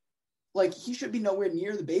point. Like, he should be nowhere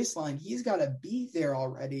near the baseline. He's got to be there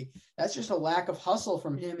already. That's just a lack of hustle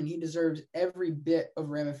from him, and he deserves every bit of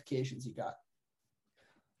ramifications he got.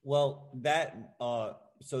 Well, that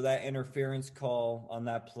interference call on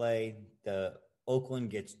that play, the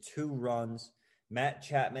Oakland gets 2 runs. Matt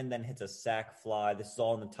Chapman then hits a sac fly. This is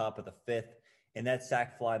all in the top of the 5th, and that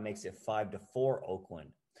sac fly makes it 5-4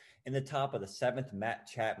 Oakland. In the top of the 7th, Matt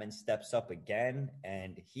Chapman steps up again,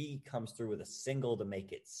 and he comes through with a single to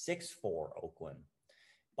make it 6-4 Oakland.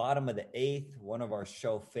 Bottom of the 8th, one of our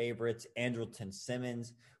show favorites, Andrelton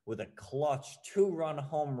Simmons, with a clutch 2-run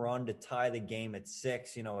home run to tie the game at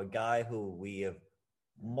 6. A guy who we have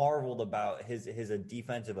marveled about his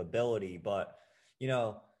defensive ability, but,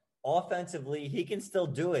 offensively, he can still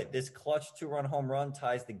do it. This clutch 2-run home run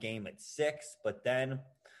ties the game at 6, but then,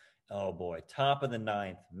 oh boy, top of the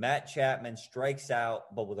 9th, Matt Chapman strikes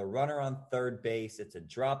out, but with a runner on third base, it's a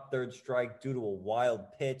drop third strike due to a wild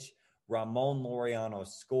pitch. Ramon Laureano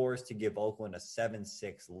scores to give Oakland a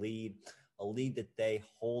 7-6 lead, a lead that they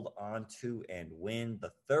hold on to and win.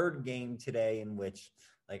 The third game today in which,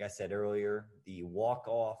 like I said earlier, the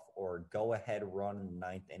walk-off or go-ahead run in the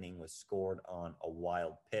 9th inning was scored on a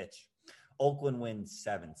wild pitch. Oakland wins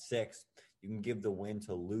 7-6. You can give the win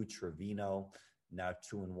to Lou Trevino, now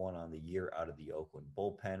 2-1 on the year out of the Oakland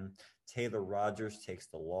bullpen. Taylor Rogers takes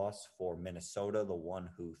the loss for Minnesota, the one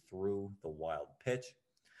who threw the wild pitch.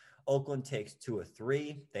 Oakland takes 2 of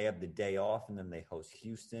 3. They have the day off, and then they host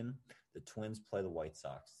Houston. The Twins play the White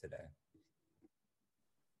Sox today.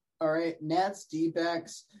 All right, Nats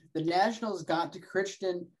D-backs. The Nationals got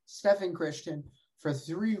to Stephen Christian for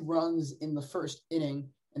 3 runs in the first inning,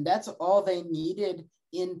 and that's all they needed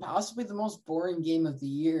in possibly the most boring game of the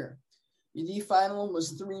year. The final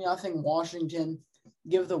was 3-0 Washington.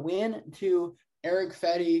 Give the win to Eric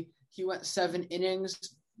Fetty. He went 7 innings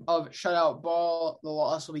of shutout ball. The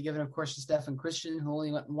loss will be given, of course, to Stephen Christian, who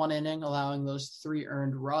only went 1 inning, allowing those 3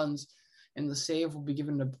 earned runs. and the save will be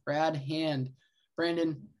given to Brad Hand.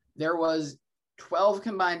 Brandon, there was 12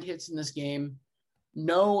 combined hits in this game.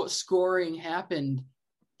 No scoring happened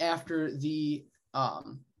after the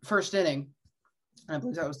first inning. I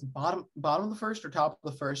believe that was the bottom of the first or top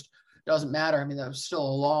of the first. Doesn't matter. I mean, that was still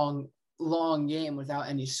a long game without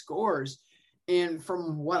any scores. And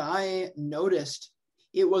from what I noticed,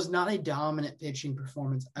 it was not a dominant pitching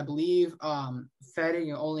performance. I believe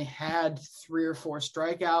Fetting only had 3 or 4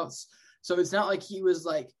 strikeouts. So it's not like he was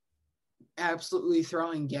like absolutely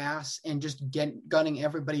throwing gas and just gunning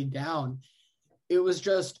everybody down. It was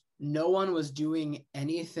just no one was doing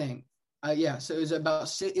anything. So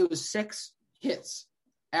it was 6 hits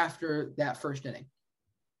after that first inning.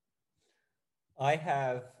 I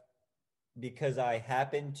have, because I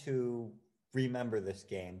happen to remember this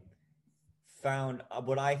game, found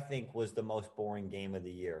what I think was the most boring game of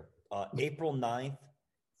the year. April 9th,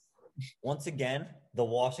 once again, the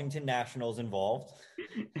Washington Nationals involved.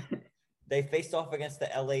 They faced off against the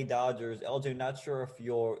LA Dodgers. LJ, not sure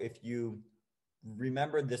if you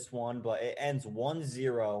remember this one, but it ends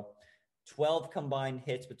 1-0, 12 combined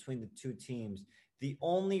hits between the two teams. The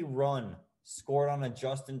only run scored on a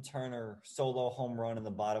Justin Turner solo home run in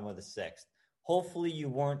the bottom of the 6th. Hopefully you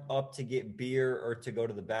weren't up to get beer or to go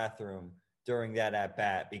to the bathroom during that at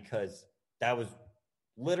bat, because that was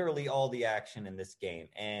literally all the action in this game.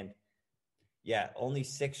 And yeah, only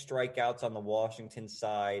 6 strikeouts on the Washington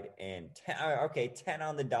side and 10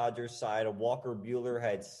 on the Dodgers side. Walker Buehler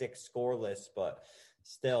had 6 scoreless, but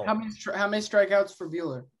still. How many strikeouts for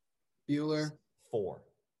Buehler? 4.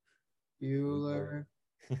 Buehler.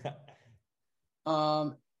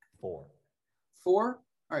 4. 4?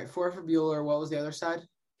 All right, 4 for Buehler. What was the other side?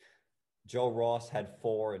 Joe Ross had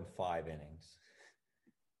 4 in 5 innings.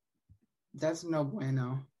 That's no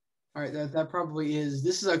bueno. All right, that probably is.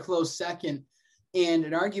 This is a close second, and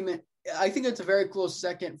an argument. I think it's a very close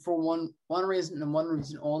second for one reason and one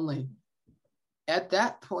reason only. At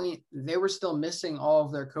that point, they were still missing all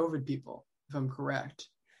of their COVID people, if I'm correct.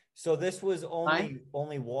 So this was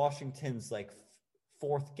only Washington's like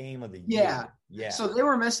 4th game of the year. Yeah. So they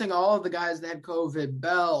were missing all of the guys that had COVID.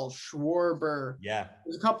 Bell, Schwarber. Yeah.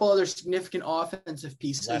 There's a couple other significant offensive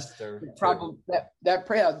pieces. Lester.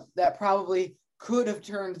 That probably could have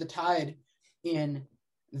turned the tide in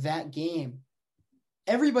that game.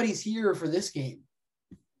 Everybody's here for this game.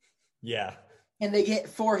 Yeah. And they get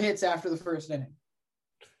 4 hits after the first inning.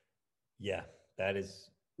 Yeah, that is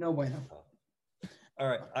no bueno. All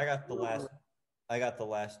right, I got the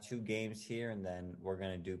last 2 games here, and then we're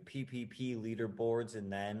going to do PPP leaderboards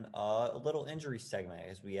and then a little injury segment,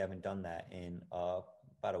 as we haven't done that in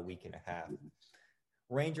about a week and a half.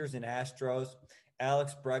 Rangers and Astros.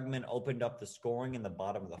 Alex Bregman opened up the scoring in the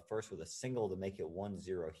bottom of the first with a single to make it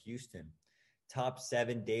 1-0 Houston. Top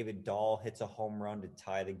 7, David Dahl hits a home run to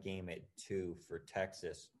tie the game at 2 for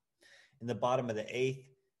Texas. In the bottom of the 8th,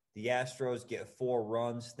 the Astros get 4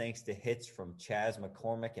 runs thanks to hits from Chas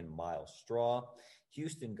McCormick and Miles Straw.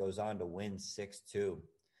 Houston goes on to win 6-2.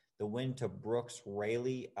 The win to Brooks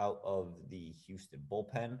Raley out of the Houston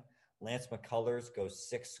bullpen. Lance McCullers goes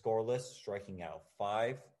 6 scoreless, striking out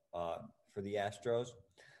 5 for the Astros.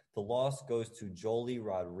 The loss goes to Joely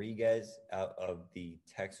Rodriguez out of the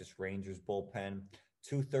Texas Rangers bullpen.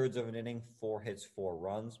 2/3 of an inning, 4 hits, 4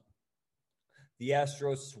 runs. The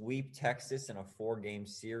Astros sweep Texas in a 4-game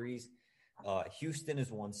series. Houston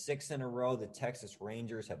has won 6 in a row. The Texas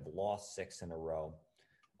Rangers have lost 6 in a row.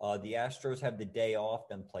 The Astros have the day off,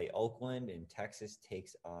 then play Oakland, and Texas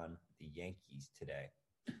takes on the Yankees today.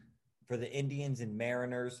 For the Indians and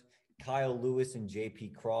Mariners, Kyle Lewis and J.P.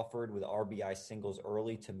 Crawford with RBI singles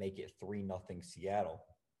early to make it 3-0 Seattle.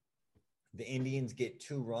 The Indians get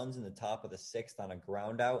 2 runs in the top of the 6th on a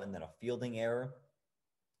ground out and then a fielding error.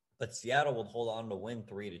 But Seattle will hold on to win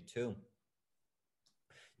 3-2.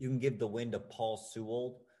 You can give the win to Paul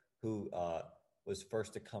Sewell, who was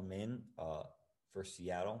first to come in for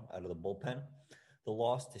Seattle out of the bullpen. The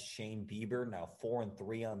loss to Shane Bieber, now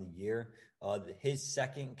 4-3 on the year. His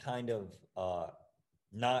second kind of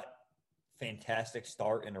not fantastic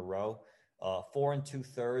start in a row. 4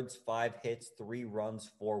 2/3, 5 hits, 3 runs,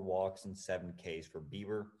 4 walks, and 7 Ks for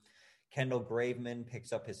Bieber. Kendall Graveman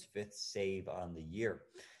picks up his 5th save on the year.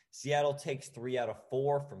 Seattle takes 3 out of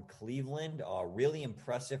 4 from Cleveland. Really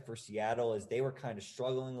impressive for Seattle, as they were kind of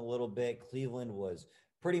struggling a little bit. Cleveland was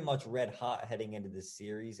pretty much red hot heading into this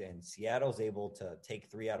series, and Seattle's able to take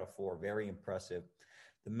 3 out of 4. Very impressive.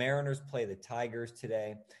 The Mariners play the Tigers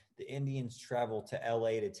today. The Indians travel to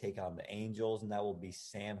LA to take on the Angels, and that will be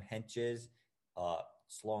Sam Hentges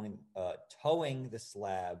towing the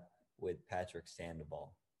slab with Patrick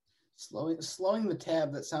Sandoval. Slowing the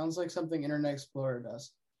tab. That sounds like something Internet Explorer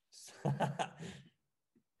does.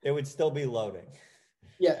 It would still be loading.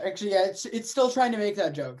 Yeah, actually, yeah, it's still trying to make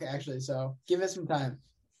that joke, actually. So give it some time.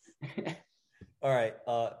 All right.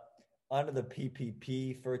 On to the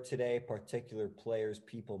PPP for today, particular players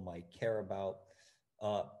people might care about.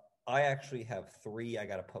 I actually have 3. I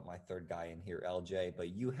got to put my third guy in here, LJ, but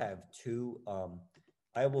you have 2.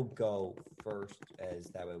 I will go first, as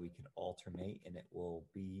that way we can alternate, and it will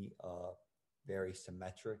be very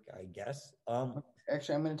symmetric, I guess.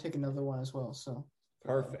 Actually, I'm going to take another one as well. So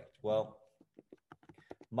perfect. Well,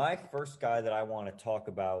 my first guy that I want to talk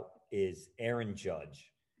about is Aaron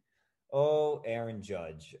Judge. Oh, Aaron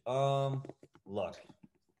Judge. Look.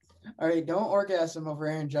 All right, don't orgasm over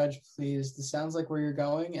Aaron Judge, please. This sounds like where you're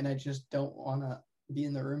going, and I just don't want to be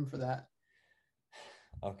in the room for that.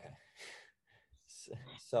 Okay.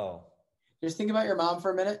 So. Just think about your mom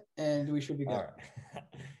for a minute, and we should be good. All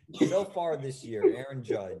right. So far this year, Aaron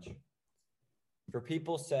Judge, for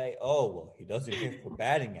people say, oh, well, he doesn't hit for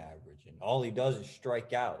batting average, and all he does is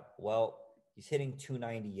strike out. Well, he's hitting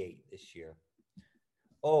 .298 this year.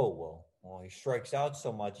 Oh, well, he strikes out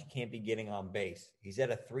so much, he can't be getting on base. He's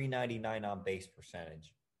at a .399 on base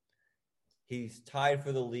percentage. He's tied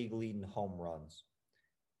for the league lead in home runs.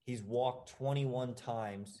 He's walked 21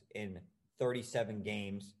 times in 37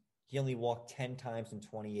 games. He only walked 10 times in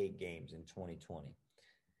 28 games in 2020.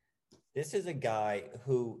 This is a guy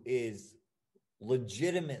who is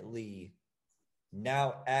legitimately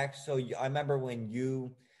now so I remember when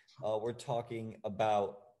you were talking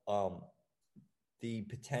about the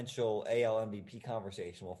potential AL MVP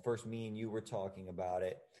conversation. Well, first me and you were talking about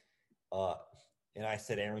it. And I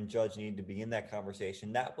said Aaron Judge needed to be in that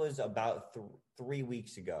conversation. That was about 3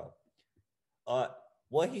 weeks ago.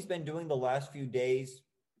 What he's been doing the last few days,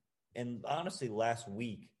 and honestly last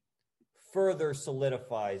week, further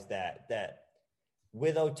solidifies that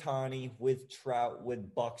with Ohtani, with Trout,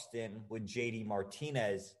 with Buxton, with JD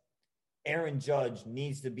Martinez, Aaron Judge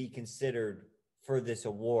needs to be considered for this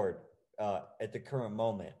award at the current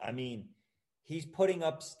moment. I mean, he's putting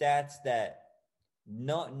up stats that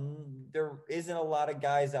there isn't a lot of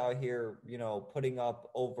guys out here, putting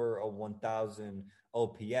up over a 1,000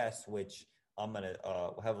 OPS, which I'm going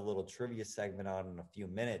to have a little trivia segment on in a few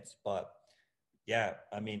minutes. But yeah,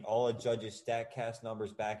 I mean, all of Judge's StatCast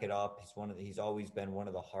numbers back it up. He's always been one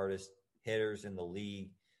of the hardest hitters in the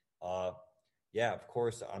league. Yeah, of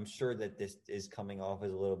course, I'm sure that this is coming off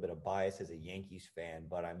as a little bit of bias as a Yankees fan,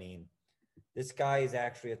 but I mean, this guy is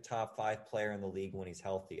actually a top 5 player in the league when he's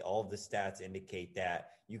healthy. All of the stats indicate that.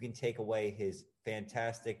 You can take away his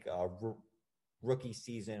fantastic rookie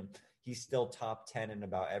season. He's still top 10 in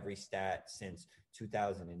about every stat since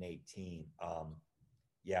 2018.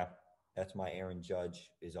 Yeah, that's my Aaron Judge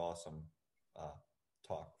is awesome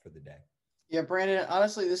talk for the day. Yeah, Brandon,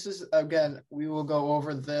 honestly, this is, again, we will go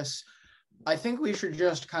over this. I think we should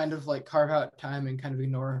just kind of like carve out time and kind of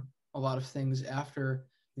ignore a lot of things after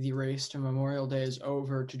the race to Memorial Day is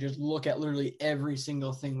over to just look at literally every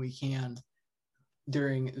single thing we can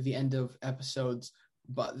during the end of episodes.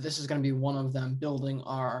 But this is going to be one of them, building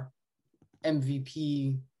our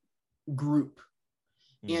MVP group.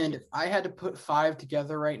 And if I had to put 5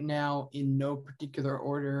 together right now in no particular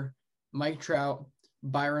order: Mike Trout,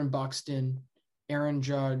 Byron Buxton, Aaron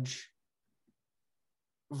Judge,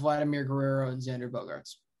 Vladimir Guerrero, and Xander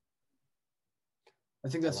Bogaerts. I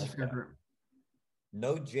think that's a fair group.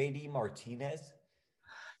 No JD Martinez?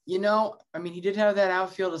 I mean, he did have that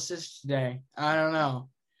outfield assist today. I don't know.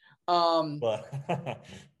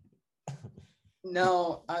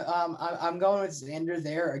 No, I'm going with Xander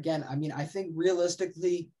there. Again, I mean, I think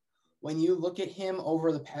realistically, when you look at him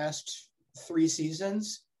over the past 3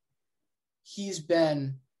 seasons, he's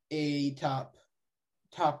been a top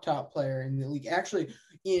player in the league. Actually,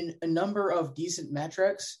 in a number of decent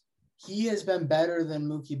metrics, he has been better than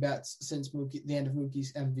Mookie Betts since the end of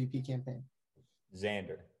Mookie's MVP campaign.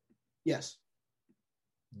 Xander. Yes.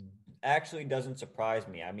 Actually doesn't surprise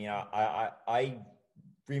me. I mean, I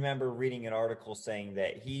remember reading an article saying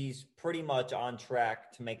that he's pretty much on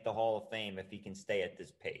track to make the Hall of Fame if he can stay at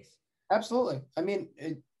this pace. Absolutely. I mean,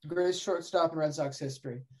 greatest shortstop in Red Sox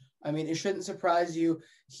history. I mean, it shouldn't surprise you.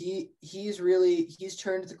 He's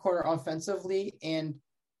turned the corner offensively, and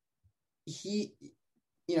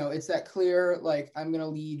it's that clear, like, I'm going to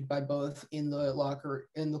lead by both in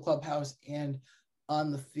the clubhouse and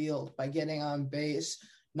on the field by getting on base,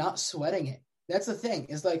 not sweating it. That's the thing,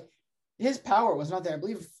 is like his power was not there. I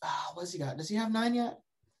believe, what's he got? Does he have 9 yet?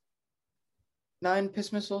 9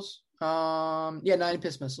 piss missiles? 9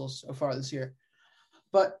 piss missiles so far this year.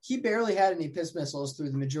 But he barely had any piss missiles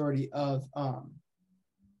through the majority of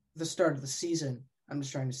the start of the season. I'm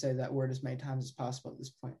just trying to say that word as many times as possible at this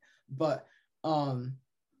point. But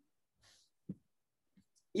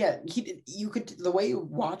yeah, the way you're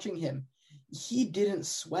watching him, he didn't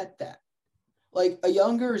sweat that. Like a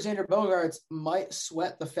younger Xander Bogaerts might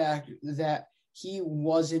sweat the fact that he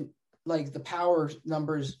wasn't, like, the power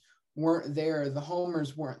numbers weren't there, the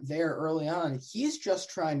homers weren't there early on. He's just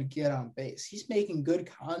trying to get on base. He's making good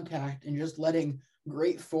contact and just letting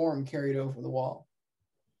great form carried over the wall.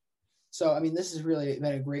 So, I mean, this has really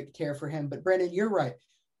been a great tear for him. But Brandon, you're right.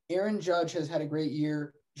 Aaron Judge has had a great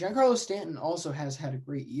year. Giancarlo Stanton also has had a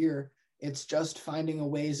great year. It's just finding a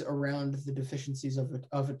ways around the deficiencies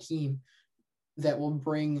of a team that will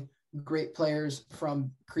bring great players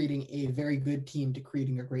from creating a very good team to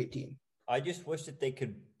creating a great team. I just wish that they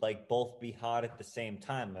could, like, both be hot at the same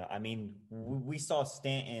time. I mean, we saw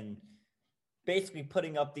Stanton basically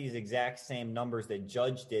putting up these exact same numbers that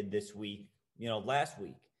Judge did this week, last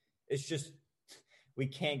week. It's just we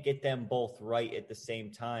can't get them both right at the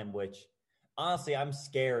same time, which honestly, I'm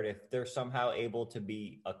scared if they're somehow able to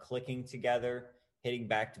be clicking together, hitting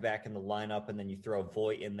back-to-back in the lineup, and then you throw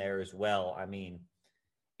Voit in there as well. I mean,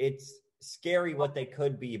 it's scary what they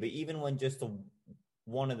could be, but even when just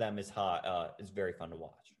one of them is hot, it's very fun to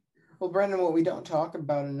watch. Well, Brendan, what we don't talk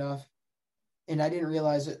about enough, and I didn't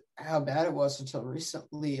realize how bad it was until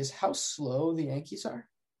recently, is how slow the Yankees are.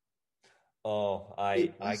 Oh, I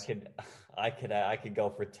could go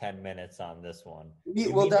for 10 minutes on this one.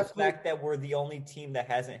 The fact that we're the only team that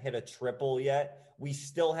hasn't hit a triple yet. We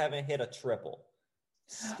still haven't hit a triple.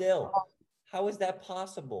 Still. How is that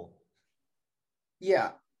possible?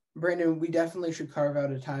 Yeah, Brandon, we definitely should carve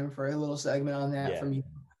out a time for a little segment on that from you.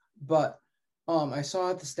 But I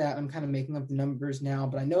saw the stat. I'm kind of making up the numbers now,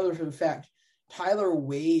 but I know for the fact Tyler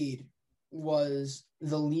Wade was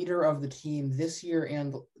the leader of the team this year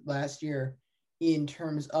and last year in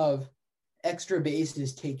terms of extra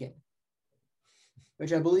bases taken,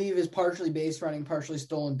 which I believe is partially base running, partially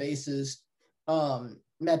stolen bases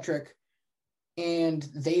metric. And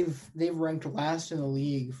they've ranked last in the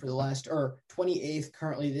league for the last, or 28th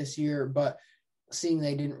currently this year, but seeing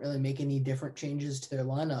they didn't really make any different changes to their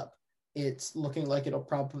lineup, it's looking like they'll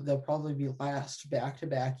probably be last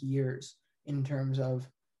back-to-back years in terms of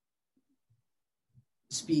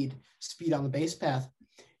speed on the base path.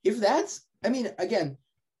 If that's, I mean, again,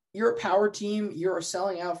 you're a power team, you're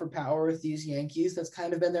selling out for power with these Yankees. That's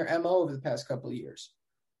kind of been their MO over the past couple of years.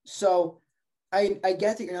 So I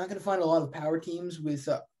get that you're not going to find a lot of power teams with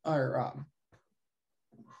a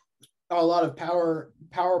lot of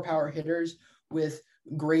power hitters with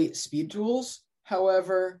great speed tools.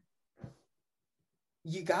 However,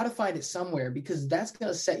 you got to find it somewhere because that's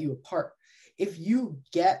going to set you apart. If you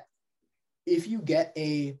get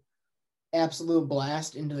a absolute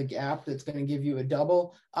blast into the gap that's going to give you a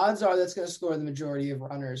double, odds are that's going to score the majority of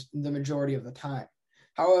runners the majority of the time.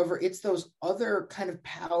 However, it's those other kind of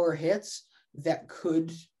power hits that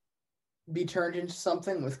could be turned into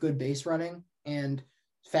something with good base running and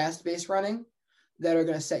fast base running that are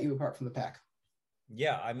going to set you apart from the pack.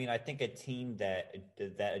 Yeah, I mean, I think a team that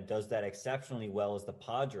does that exceptionally well is the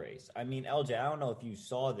Padres. I mean, LJ, I don't know if you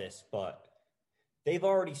saw this, but they've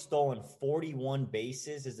already stolen 41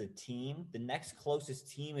 bases as a team. The next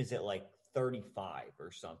closest team is at like 35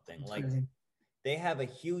 or something. That's like crazy. They have a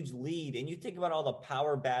huge lead. And you think about all the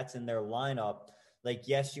power bats in their lineup. Like,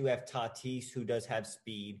 yes, you have Tatis, who does have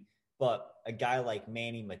speed, but a guy like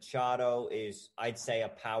Manny Machado is, I'd say, a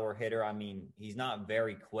power hitter. I mean, he's not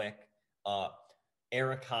very quick.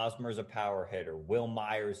 Eric Hosmer is a power hitter. Will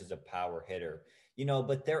Myers is a power hitter.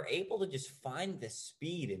 But they're able to just find the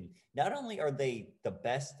speed. And not only are they the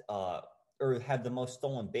best or have the most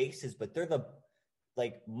stolen bases, but they're the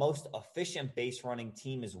most efficient base running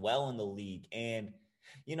team as well in the league. And,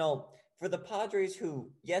 for the Padres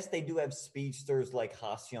who, yes, they do have speedsters like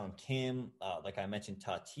Ha-Seong Kim, like I mentioned,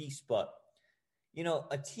 Tatis, but,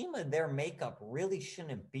 a team of their makeup really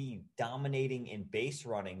shouldn't be dominating in base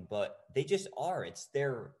running, but they just are. It's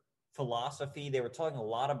their philosophy. They were talking a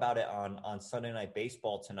lot about it on Sunday Night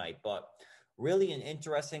Baseball tonight, but really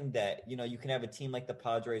interesting that, you can have a team like the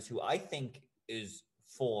Padres who I think is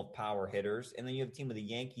full of power hitters, and then you have a team of the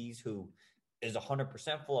Yankees who is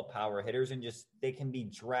 100% full of power hitters, and just they can be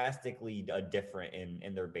drastically different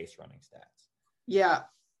in their base running stats. Yeah,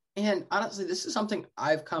 and honestly, this is something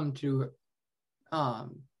I've come to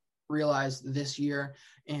realize this year,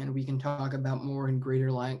 and we can talk about more in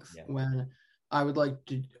greater length when I would like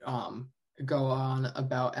to go on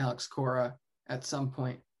about Alex Cora at some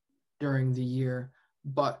point during the year.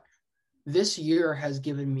 But this year has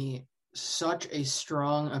given me such a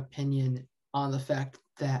strong opinion on the fact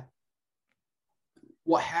that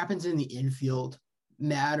what happens in the infield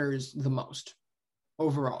matters the most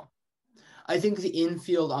overall. I think the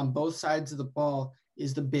infield on both sides of the ball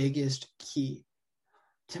is the biggest key.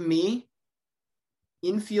 To me,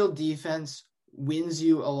 infield defense wins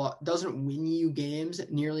you a lot, doesn't win you games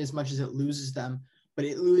nearly as much as it loses them, but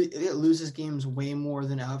it loses games way more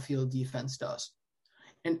than outfield defense does.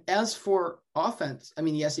 And as for offense, I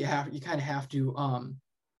mean, yes, you kind of have to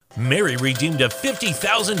Mary redeemed a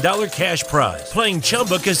 $50,000 cash prize playing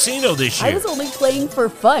Chumba Casino this year. I was only playing for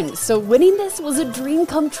fun, so winning this was a dream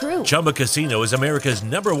come true. Chumba Casino is America's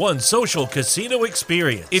 #1 social casino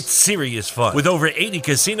experience. It's serious fun. With over 80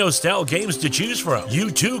 casino-style games to choose from,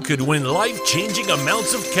 you too could win life-changing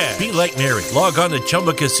amounts of cash. Be like Mary. Log on to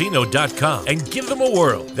ChumbaCasino.com and give them a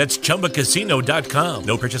whirl. That's ChumbaCasino.com.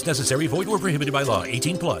 No purchase necessary. Void where prohibited by law.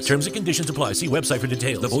 18 plus. Terms and conditions apply. See website for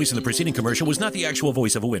details. The voice in the preceding commercial was not the actual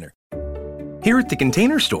voice of a winner. Here at the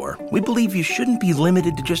Container Store, we believe you shouldn't be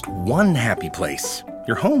limited to just one happy place.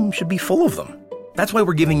 Your home should be full of them. That's why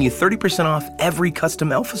we're giving you 30% off every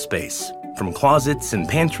custom Elfa space. From closets and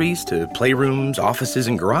pantries to playrooms, offices,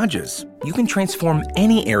 and garages, you can transform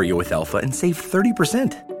any area with Elfa and save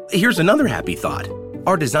 30%. Here's another happy thought.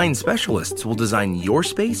 Our design specialists will design your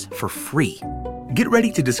space for free. Get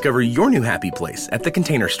ready to discover your new happy place at the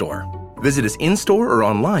Container Store. Visit us in-store or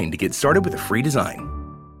online to get started with a free design.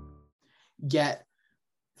 Get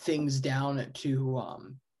things down to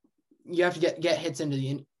you have to get hits into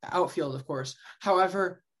the outfield, of course.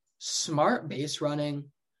 However, smart base running,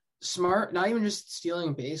 smart, not even just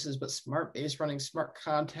stealing bases, but smart base running, smart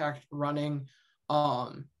contact running,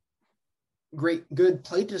 good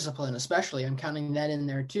plate discipline, especially, I'm counting that in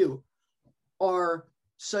there too, are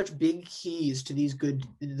such big keys to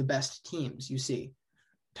the best teams you see.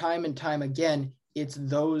 Time and time again, it's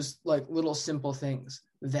those like little simple things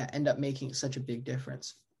that end up making such a big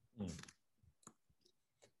difference.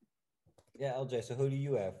 Yeah, LJ, so who do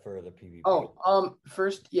you have for the PvP?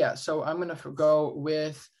 First, yeah, so I'm going to go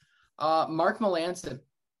with Mark Melancon.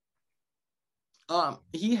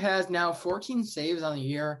 He has now 14 saves on the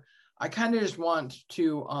year. I kind of just want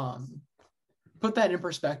to put that in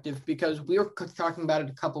perspective because we were talking about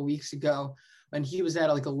it a couple weeks ago when he was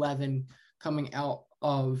at like 11 coming out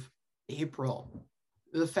of April.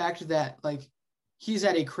 The fact that like he's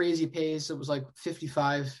at a crazy pace, it was like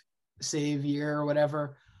 55 save year or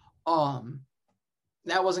whatever.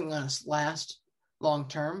 That wasn't going to last long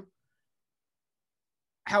term.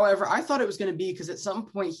 However, I thought it was going to be because at some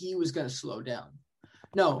point he was going to slow down.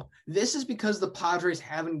 No, this is because the Padres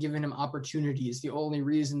haven't given him opportunities. The only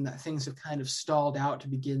reason that things have kind of stalled out to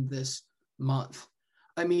begin this month.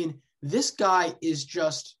 I mean, this guy is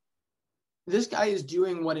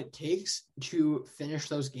doing what it takes to finish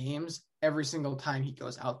those games every single time he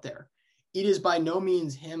goes out there. It is by no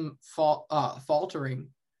means him faltering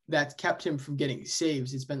that's kept him from getting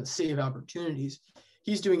saves. It's been the save opportunities.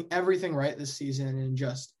 He's doing everything right this season and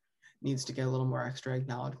just needs to get a little more extra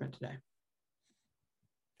acknowledgement today.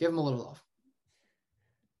 Give him a little love.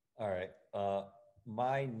 All right.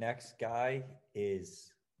 My next guy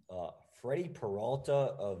is Freddie Peralta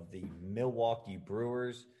of the Milwaukee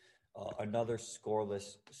Brewers. Another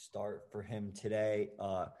scoreless start for him today.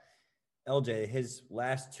 LJ, his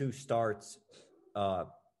last two starts,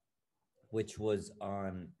 which was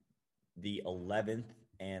on the 11th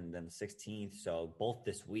and then the 16th, so both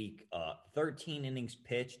this week, 13 innings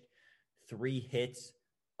pitched, 3 hits,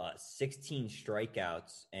 16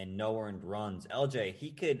 strikeouts, and no earned runs.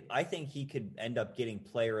 LJ, I think he could end up getting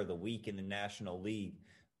Player of the Week in the National League,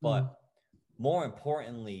 but more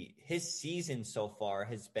importantly, his season so far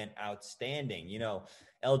has been outstanding. You know,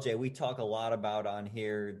 LJ, we talk a lot about on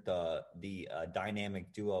here the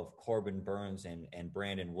dynamic duo of Corbin Burnes and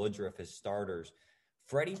Brandon Woodruff as starters.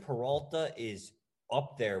 Freddie Peralta is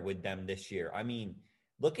up there with them this year. I mean,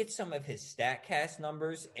 look at some of his StatCast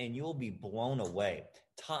numbers and you'll be blown away.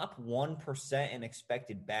 Top 1% in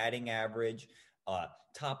expected batting average,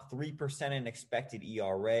 top 3% in expected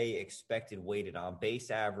ERA, expected weighted on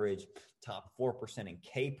base average, top 4% in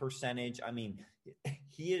K percentage. I mean,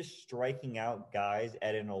 he is striking out guys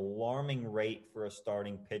at an alarming rate for a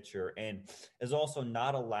starting pitcher and is also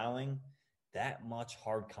not allowing that much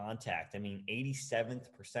hard contact. I mean, 87th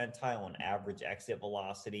percentile on average exit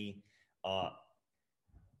velocity.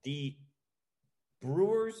 The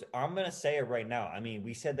Brewers, I'm going to say it right now. I mean,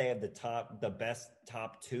 we said they have the best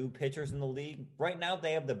top 2 pitchers in the league. Right now,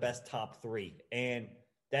 they have the best top 3. And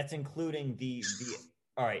that's including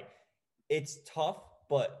all right, it's tough,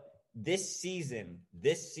 but this season,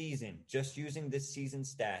 just using this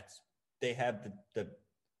season's stats, they have the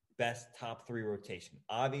best top 3 rotation.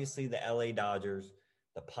 Obviously, the LA Dodgers,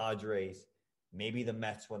 the Padres, maybe the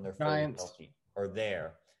Mets when they're fully Giants. healthy are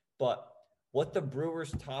there. But what the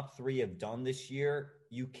Brewers' top three have done this year,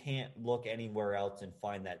 you can't look anywhere else and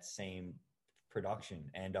find that same production.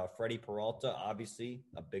 And Freddie Peralta, obviously,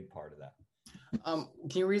 a big part of that.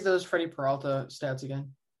 Can you read those Freddie Peralta stats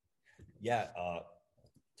again? Yeah,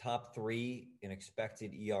 top three in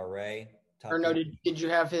expected ERA. Did you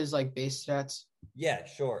have his like base stats? Yeah,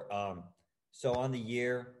 sure. So on the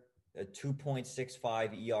year, a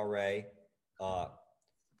 2.65 ERA.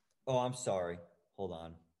 I'm sorry. Hold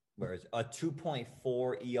on. Where is a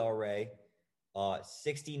 2.4 ERA,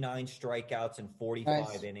 69 strikeouts in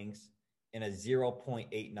 45 innings, and a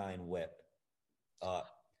 0.89 WHIP.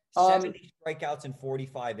 70 strikeouts in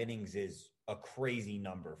 45 innings is a crazy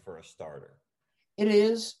number for a starter. It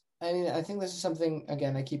is. I mean, I think this is something,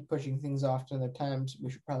 again, I keep pushing things off to other times.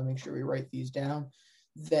 We should probably make sure we write these down.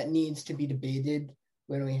 That needs to be debated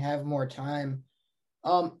when we have more time.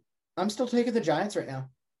 I'm still taking the Giants right now.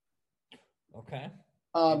 Okay.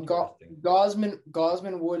 Gosman,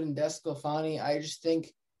 Wood, and DeSclafani. I just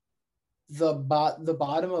think the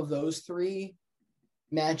bottom of those three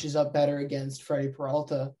matches up better against Freddie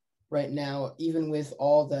Peralta right now, even with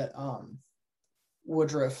all that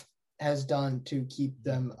Woodruff has done to keep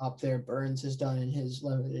them up there. Burns has done in his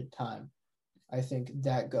limited time. I think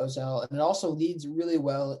that goes out. And it also leads really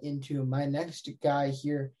well into my next guy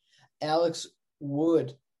here, Alex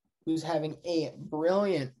Wood, who's having a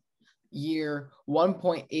brilliant year,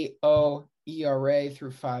 1.80 ERA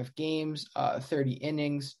through 5 games, 30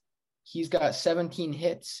 innings. He's got 17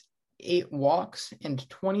 hits, 8 walks, and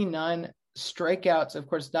 29 strikeouts. Of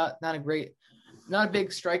course, not a big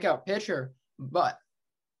strikeout pitcher, but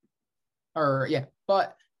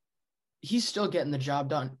he's still getting the job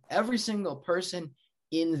done. Every single person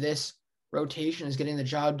in this rotation is getting the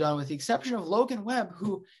job done, with the exception of Logan Webb,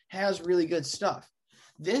 who has really good stuff.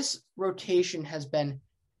 This rotation has been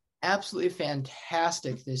absolutely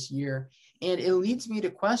fantastic this year, and it leads me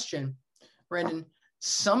to question, Brendan,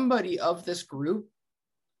 somebody of this group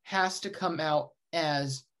has to come out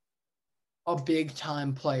as a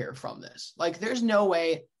big-time player from this. Like, there's no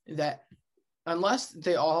way that, unless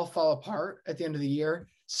they all fall apart at the end of the year,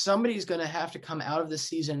 somebody's going to have to come out of the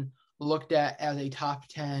season looked at as a top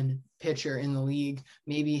 10 pitcher in the league,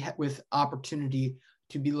 maybe with opportunity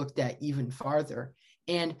to be looked at even farther.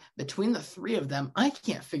 And between the three of them, I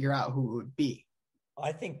can't figure out who it would be.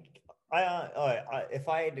 I think if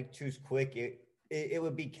I had to choose quick, it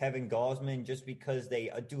would be Kevin Gausman, just because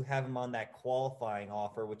they do have him on that qualifying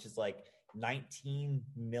offer, which is like $19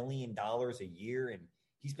 million a year. And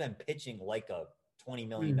he's been pitching like a $20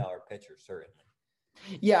 million pitcher, certainly.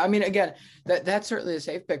 Yeah, I mean, again, that's certainly a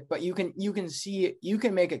safe pick, but you can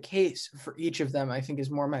make a case for each of them, I think, is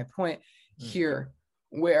more my point here,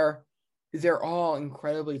 where they're all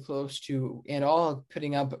incredibly close to and all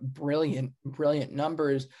putting up brilliant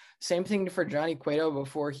numbers. Same thing for Johnny Cueto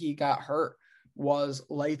before he got hurt, was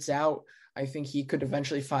lights out. I think he could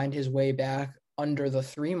eventually find his way back under the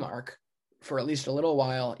 3 mark for at least a little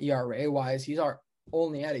while. ERA wise, he's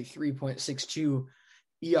only at a 3.62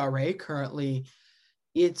 ERA currently.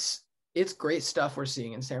 It's great stuff we're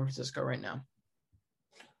seeing in San Francisco right now.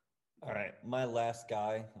 All right, my last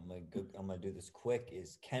guy, I'm gonna do this quick,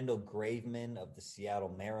 is Kendall Graveman of the Seattle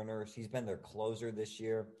Mariners. He's been their closer this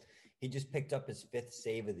year. He just picked up his 5th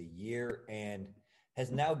save of the year and has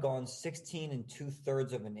now gone 16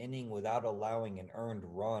 2/3 of an inning without allowing an earned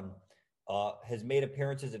run. Has made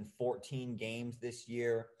appearances in 14 games this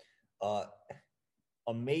year.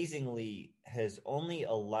 Amazingly, has only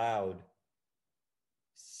allowed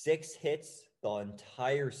 6 hits the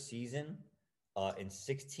entire season. In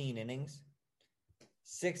 16 innings,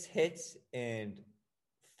 6 hits and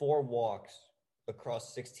 4 walks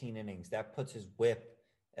across 16 innings. That puts his whip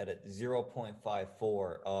at a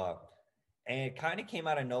 0.54. And it kind of came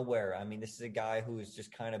out of nowhere. I mean, this is a guy who has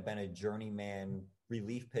just kind of been a journeyman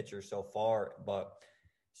relief pitcher so far, but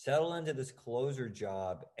settled into this closer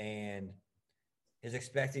job, and his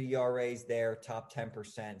expected ERA is there, top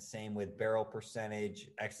 10%. Same with barrel percentage,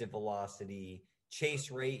 exit velocity,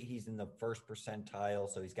 chase rate, he's in the 1st percentile,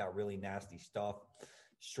 so he's got really nasty stuff.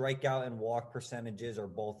 Strikeout and walk percentages are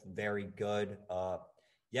both very good.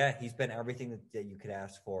 He's been everything that you could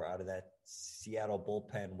ask for out of that Seattle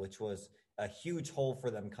bullpen, which was a huge hole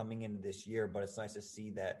for them coming into this year. But it's nice to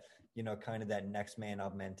see that, kind of that next man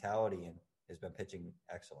up mentality, and has been pitching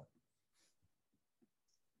excellent.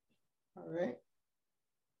 All right.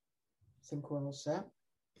 I think we're all set.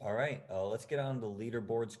 All right, let's get on the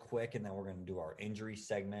leaderboards quick, and then we're going to do our injury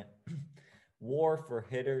segment. WAR for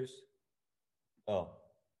hitters. Oh.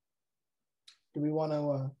 Do we want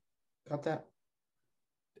to cut that?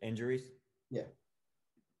 Injuries? Yeah.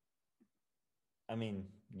 I mean,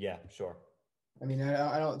 yeah, sure. I mean,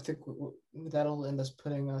 I don't think that'll end us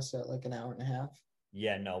putting us at like an hour and a half.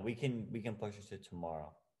 Yeah, no, we can push it to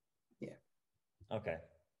tomorrow. Yeah. Okay.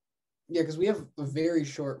 Yeah, because we have a very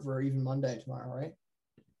short for even Monday tomorrow, right?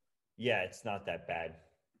 Yeah, it's not that bad.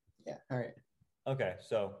 Yeah. All right. Okay,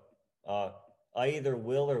 so I either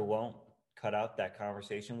will or won't cut out that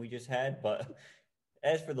conversation we just had. But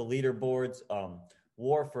as for the leaderboards,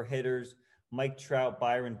 WAR for hitters, Mike Trout,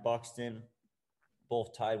 Byron Buxton,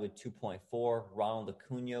 both tied with 2.4. Ronald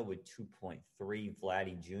Acuna with 2.3.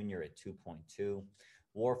 Vladdy Jr. at 2.2.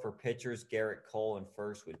 WAR for pitchers, Garrett Cole in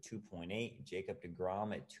first with 2.8. Jacob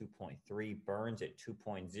deGrom at 2.3. Burns at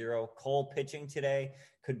 2.0. Cole pitching today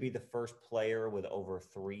could be the first player with over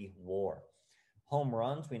 3 WAR. Home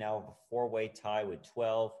runs, we now have a four-way tie with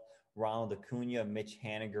 12. Ronald Acuna, Mitch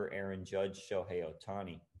Haniger, Aaron Judge, Shohei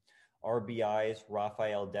Ohtani. RBIs,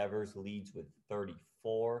 Rafael Devers leads with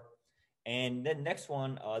 34. And then next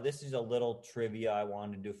one, this is a little trivia I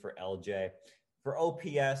wanted to do for LJ. For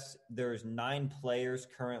OPS, there's 9 players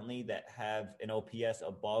currently that have an OPS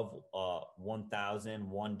above 1,000,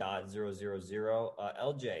 1.000.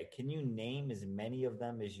 LJ, can you name as many of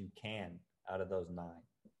them as you can out of those 9?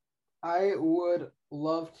 I would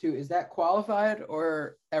love to. Is that qualified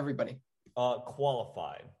or everybody?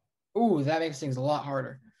 Qualified. Ooh, that makes things a lot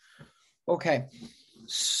harder. Okay,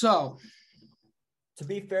 so to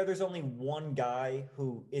be fair, there's only one guy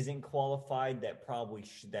who isn't qualified that probably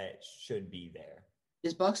should be there.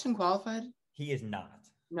 Is Buxton qualified? He is not.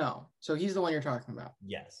 No, so he's the one you're talking about.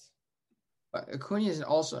 Yes. But Acuna is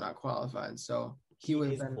also not qualified, so he would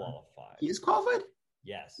have been qualified. He is qualified?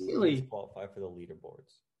 Yes. Really? He's qualified for the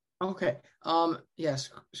leaderboards. Okay.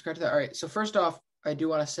 Yes, scratch that. All right. So first off, I do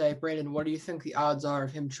want to say, Brandon, what do you think the odds are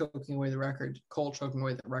of him choking away the record, Cole choking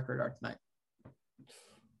away the record are tonight?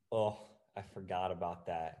 Oh, I forgot about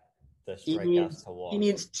that. The strikeouts to walk. He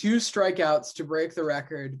needs 2 strikeouts to break the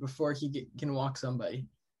record before he can walk somebody.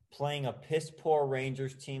 Playing a piss-poor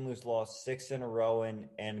Rangers team who's lost 6 in a row,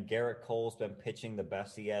 and Garrett Cole's been pitching the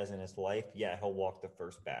best he has in his life. Yeah, he'll walk the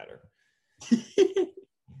first batter.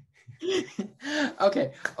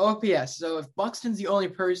 Okay, OPS. So if Buxton's the only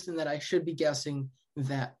person that I should be guessing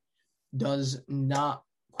that does not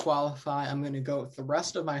qualify, I'm going to go with the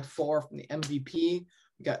rest of my 4 from the MVP.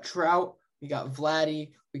 We got Trout, we got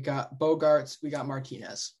Vladdy, we got Bogarts, we got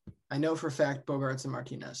Martinez. I know for a fact Bogarts and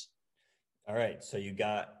Martinez. All right, so you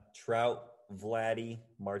got Trout, Vladdy,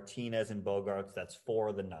 Martinez, and Bogarts. That's 4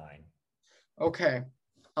 of the 9. Okay.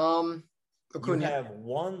 Acuna. You have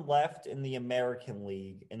 1 left in the American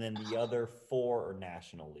League, and then the other 4 are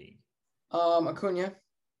National League. Acuna.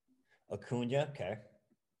 Acuna, okay.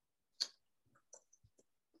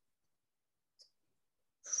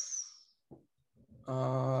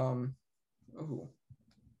 Ooh.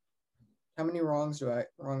 How many wrong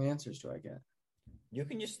answers do I get? You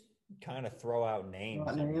can just kind of throw out names.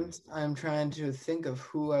 Names? I'm trying to think of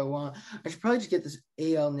who I want. I should probably just get this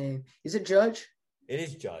AL name. Is it Judge? It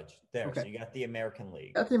is Judge. There. Okay. So you got the American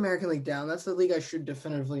League. Got the American League down. That's the league I should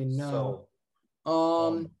definitively know.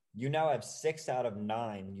 So, you now have 6 out of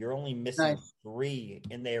 9. You're only missing 3,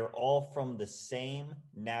 and they are all from the same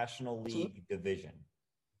National League division.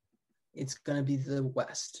 It's going to be the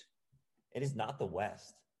West. It is not the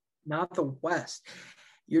West. Not the West.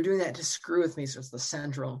 You're doing that to screw with me, so it's the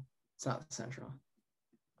Central. It's not the Central.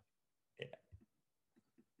 Yeah.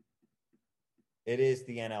 It is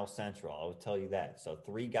the NL Central. I will tell you that. So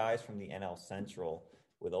 3 guys from the NL Central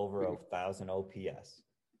with over 1,000 OPS.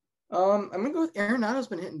 I'm going to go with Arenado's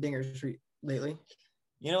been hitting dingers lately.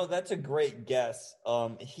 You know, that's a great guess.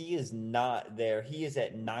 He is not there. He is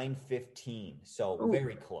at 915, so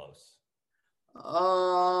very close.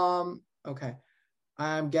 Okay.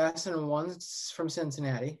 I'm guessing one's from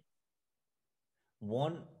Cincinnati.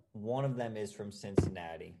 One of them is from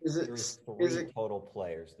Cincinnati. There's 3 total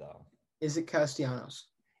players, though. Is it Castellanos?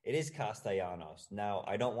 It is Castellanos. Now,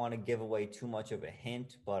 I don't want to give away too much of a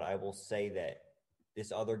hint, but I will say that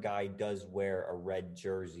this other guy does wear a red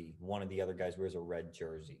jersey. One of the other guys wears a red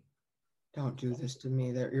jersey. Don't do this to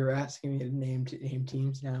me. You're asking me to name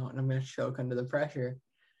teams now, and I'm going to choke under the pressure.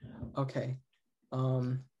 Okay.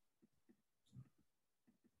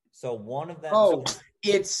 So one of them. Oh,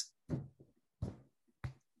 this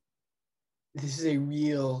is a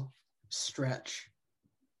real stretch.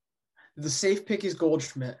 The safe pick is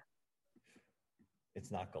Goldschmidt.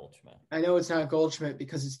 It's not Goldschmidt. I know it's not Goldschmidt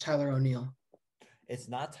because it's Tyler O'Neill. It's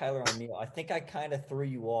not Tyler O'Neill. I think I kind of threw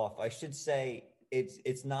you off. I should say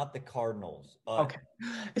it's not the Cardinals. Okay.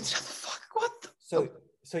 It's not the fuck. What the?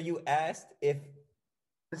 So you asked if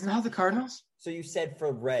It's not the Cardinals? So you said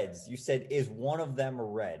for Reds, you said, is one of them a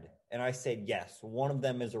red? And I said, yes, one of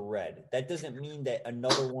them is a red. That doesn't mean that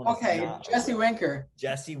another one is not. Jesse Winker.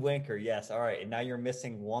 Jesse Winker, yes. All right, and now you're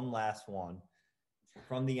missing one last one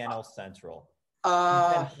from the NL Central. He's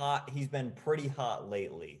been hot. He's been pretty hot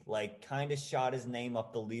lately. Like, kind of shot his name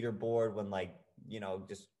up the leaderboard when, like,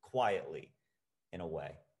 just quietly, in a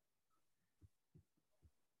way.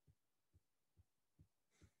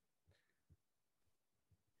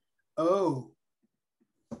 Oh.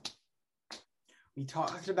 We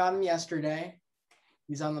talked about him yesterday.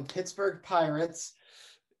 He's on the Pittsburgh Pirates.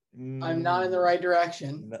 I'm not in the right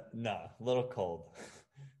direction. No, a little cold.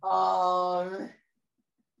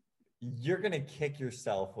 You're gonna kick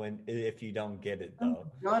yourself if you don't get it, though.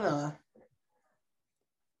 I'm gonna.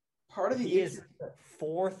 He is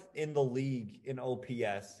fourth in the league in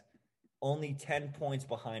OPS, only 10 points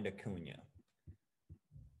behind Acuna.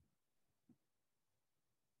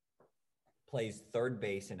 Plays third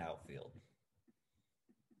base and outfield.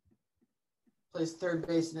 Plays third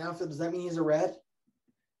base and outfield. Does that mean he's a red?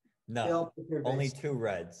 No, only two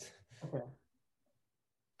Reds. Okay.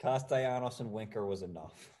 Castellanos and Winker was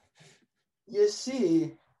enough. You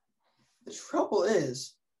see, the trouble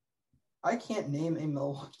is, I can't name a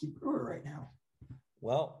Milwaukee Brewer right now.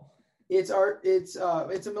 Well, it's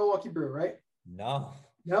a Milwaukee Brewer, right? No.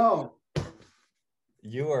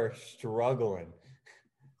 You are struggling.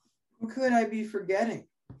 Who could I be forgetting?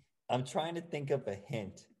 I'm trying to think of a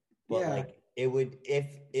hint, but it would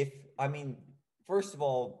first of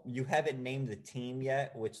all, you haven't named the team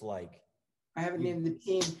yet, which I haven't named the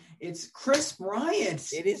team. It's Chris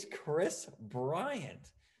Bryant. It is Chris Bryant.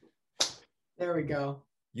 There we go.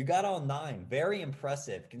 You got all 9. Very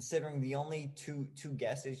impressive, considering the only two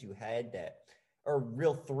guesses you had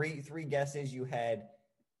three guesses you had.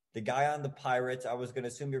 The guy on the Pirates, I was going to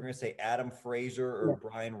assume you were going to say Adam Frazier or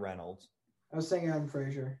Brian Reynolds. I was saying Adam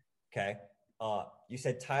Frazier. Okay. You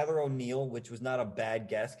said Tyler O'Neill, which was not a bad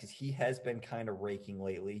guess because he has been kind of raking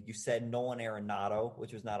lately. You said Nolan Arenado,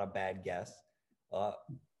 which was not a bad guess.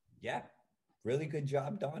 Yeah, really good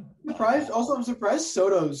job done. I'm surprised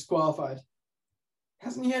Soto's qualified.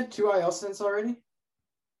 Hasn't he had 2 IL stints already?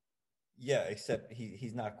 Yeah, except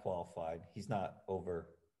he's not qualified. He's not over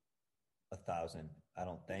 1,000, I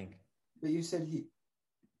don't think. But you said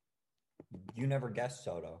You never guessed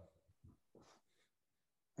Soto.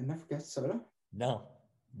 I never guessed Soto? No.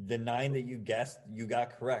 The 9 that you guessed, you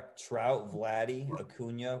got correct. Trout, Vladdy,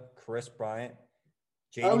 Acuna, Chris Bryant,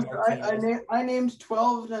 JD Martinez. I named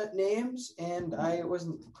 12 names, and I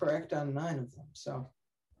wasn't correct on 9 of them, so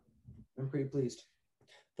I'm pretty pleased.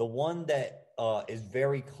 The one that is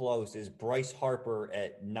very close is Bryce Harper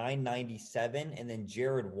at 997, and then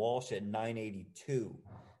Jared Walsh at 982.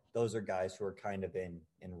 Those are guys who are kind of in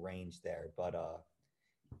range there. But,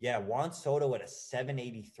 Juan Soto at a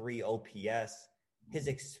 783 OPS. His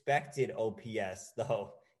expected OPS,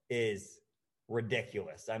 though, is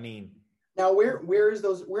ridiculous. I mean, now where are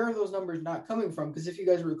those numbers not coming from? Because if you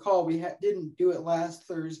guys recall, we didn't do it last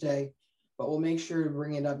Thursday, but we'll make sure to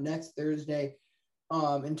bring it up next Thursday.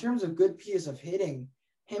 In terms of good piece of hitting,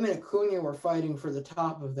 him and Acuna were fighting for the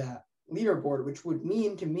top of that leaderboard, which would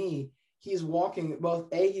mean to me he's walking both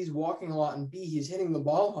A, he's walking a lot, and B, he's hitting the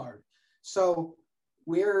ball hard. So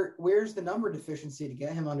where's the number deficiency to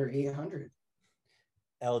get him under 800?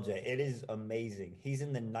 LJ, it is amazing. He's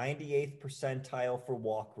in the 98th percentile for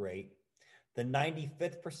walk rate, the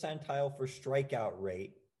 95th percentile for strikeout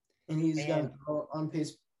rate. And he's got an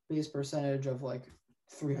on-base percentage of like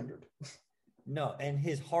 300. No, and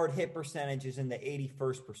his hard hit percentage is in the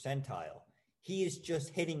 81st percentile. He is just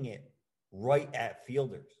hitting it right at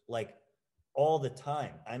fielders, like all the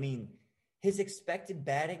time. I mean, his expected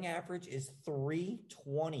batting average is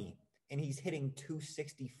 320, and he's hitting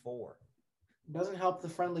 264. Doesn't help the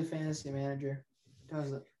friendly fantasy manager,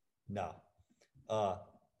 does it? No.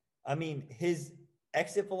 I mean, his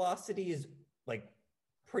exit velocity is like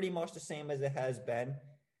pretty much the same as it has been.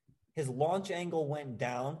 His launch angle went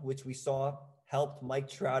down, which we saw helped Mike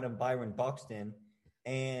Trout and Byron Buxton.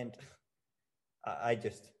 And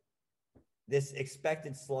this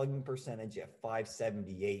expected slugging percentage at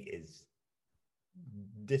 578 is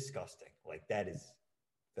disgusting. Like, that is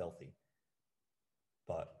filthy.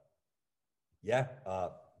 But yeah,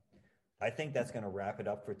 I think that's going to wrap it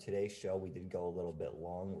up for today's show. We did go a little bit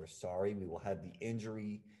long. We're sorry. We will have the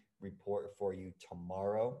injury report for you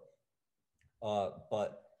tomorrow.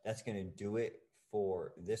 But that's going to do it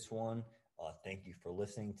for this one. Thank you for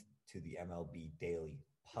listening to the MLB Daily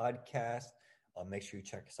Podcast. Make sure you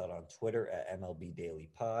check us out on Twitter at MLB Daily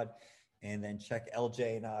Pod. And then check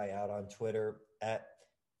LJ and I out on Twitter at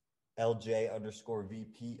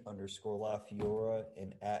LJ_VP_LaFiora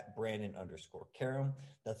and at Brandon_Karam.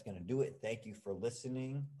 That's going to do it. Thank you for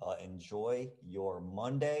listening. Enjoy your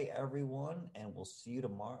Monday, everyone, and we'll see you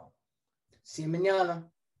tomorrow. See you mañana.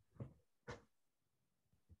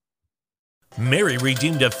 Mary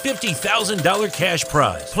redeemed a $50,000 cash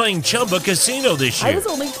prize playing Chumba Casino this year. I was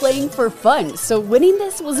only playing for fun, so winning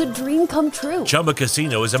this was a dream come true. Chumba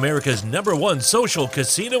Casino is America's #1 social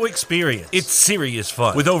casino experience. It's serious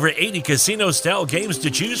fun. With over 80 casino-style games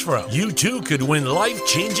to choose from, you too could win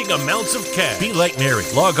life-changing amounts of cash. Be like Mary.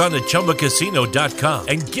 Log on to ChumbaCasino.com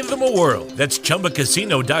and give them a whirl. That's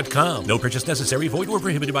ChumbaCasino.com. No purchase necessary. Void where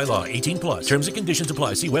prohibited by law. 18+. Terms and conditions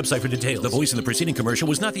apply. See website for details. The voice in the preceding commercial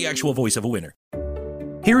was not the actual voice of a winner.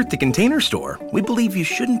 Here at the Container Store, we believe you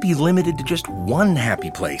shouldn't be limited to just one happy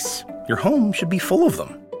place. Your home should be full of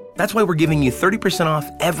them. That's why we're giving you 30% off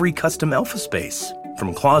every custom Elfa space.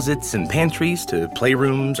 From closets and pantries to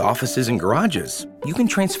playrooms, offices, and garages, you can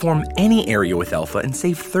transform any area with Elfa and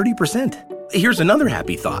save 30%. Here's another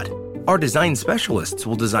happy thought. Our design specialists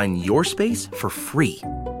will design your space for free.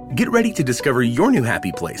 Get ready to discover your new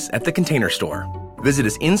happy place at the Container Store. Visit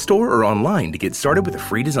us in-store or online to get started with a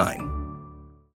free design.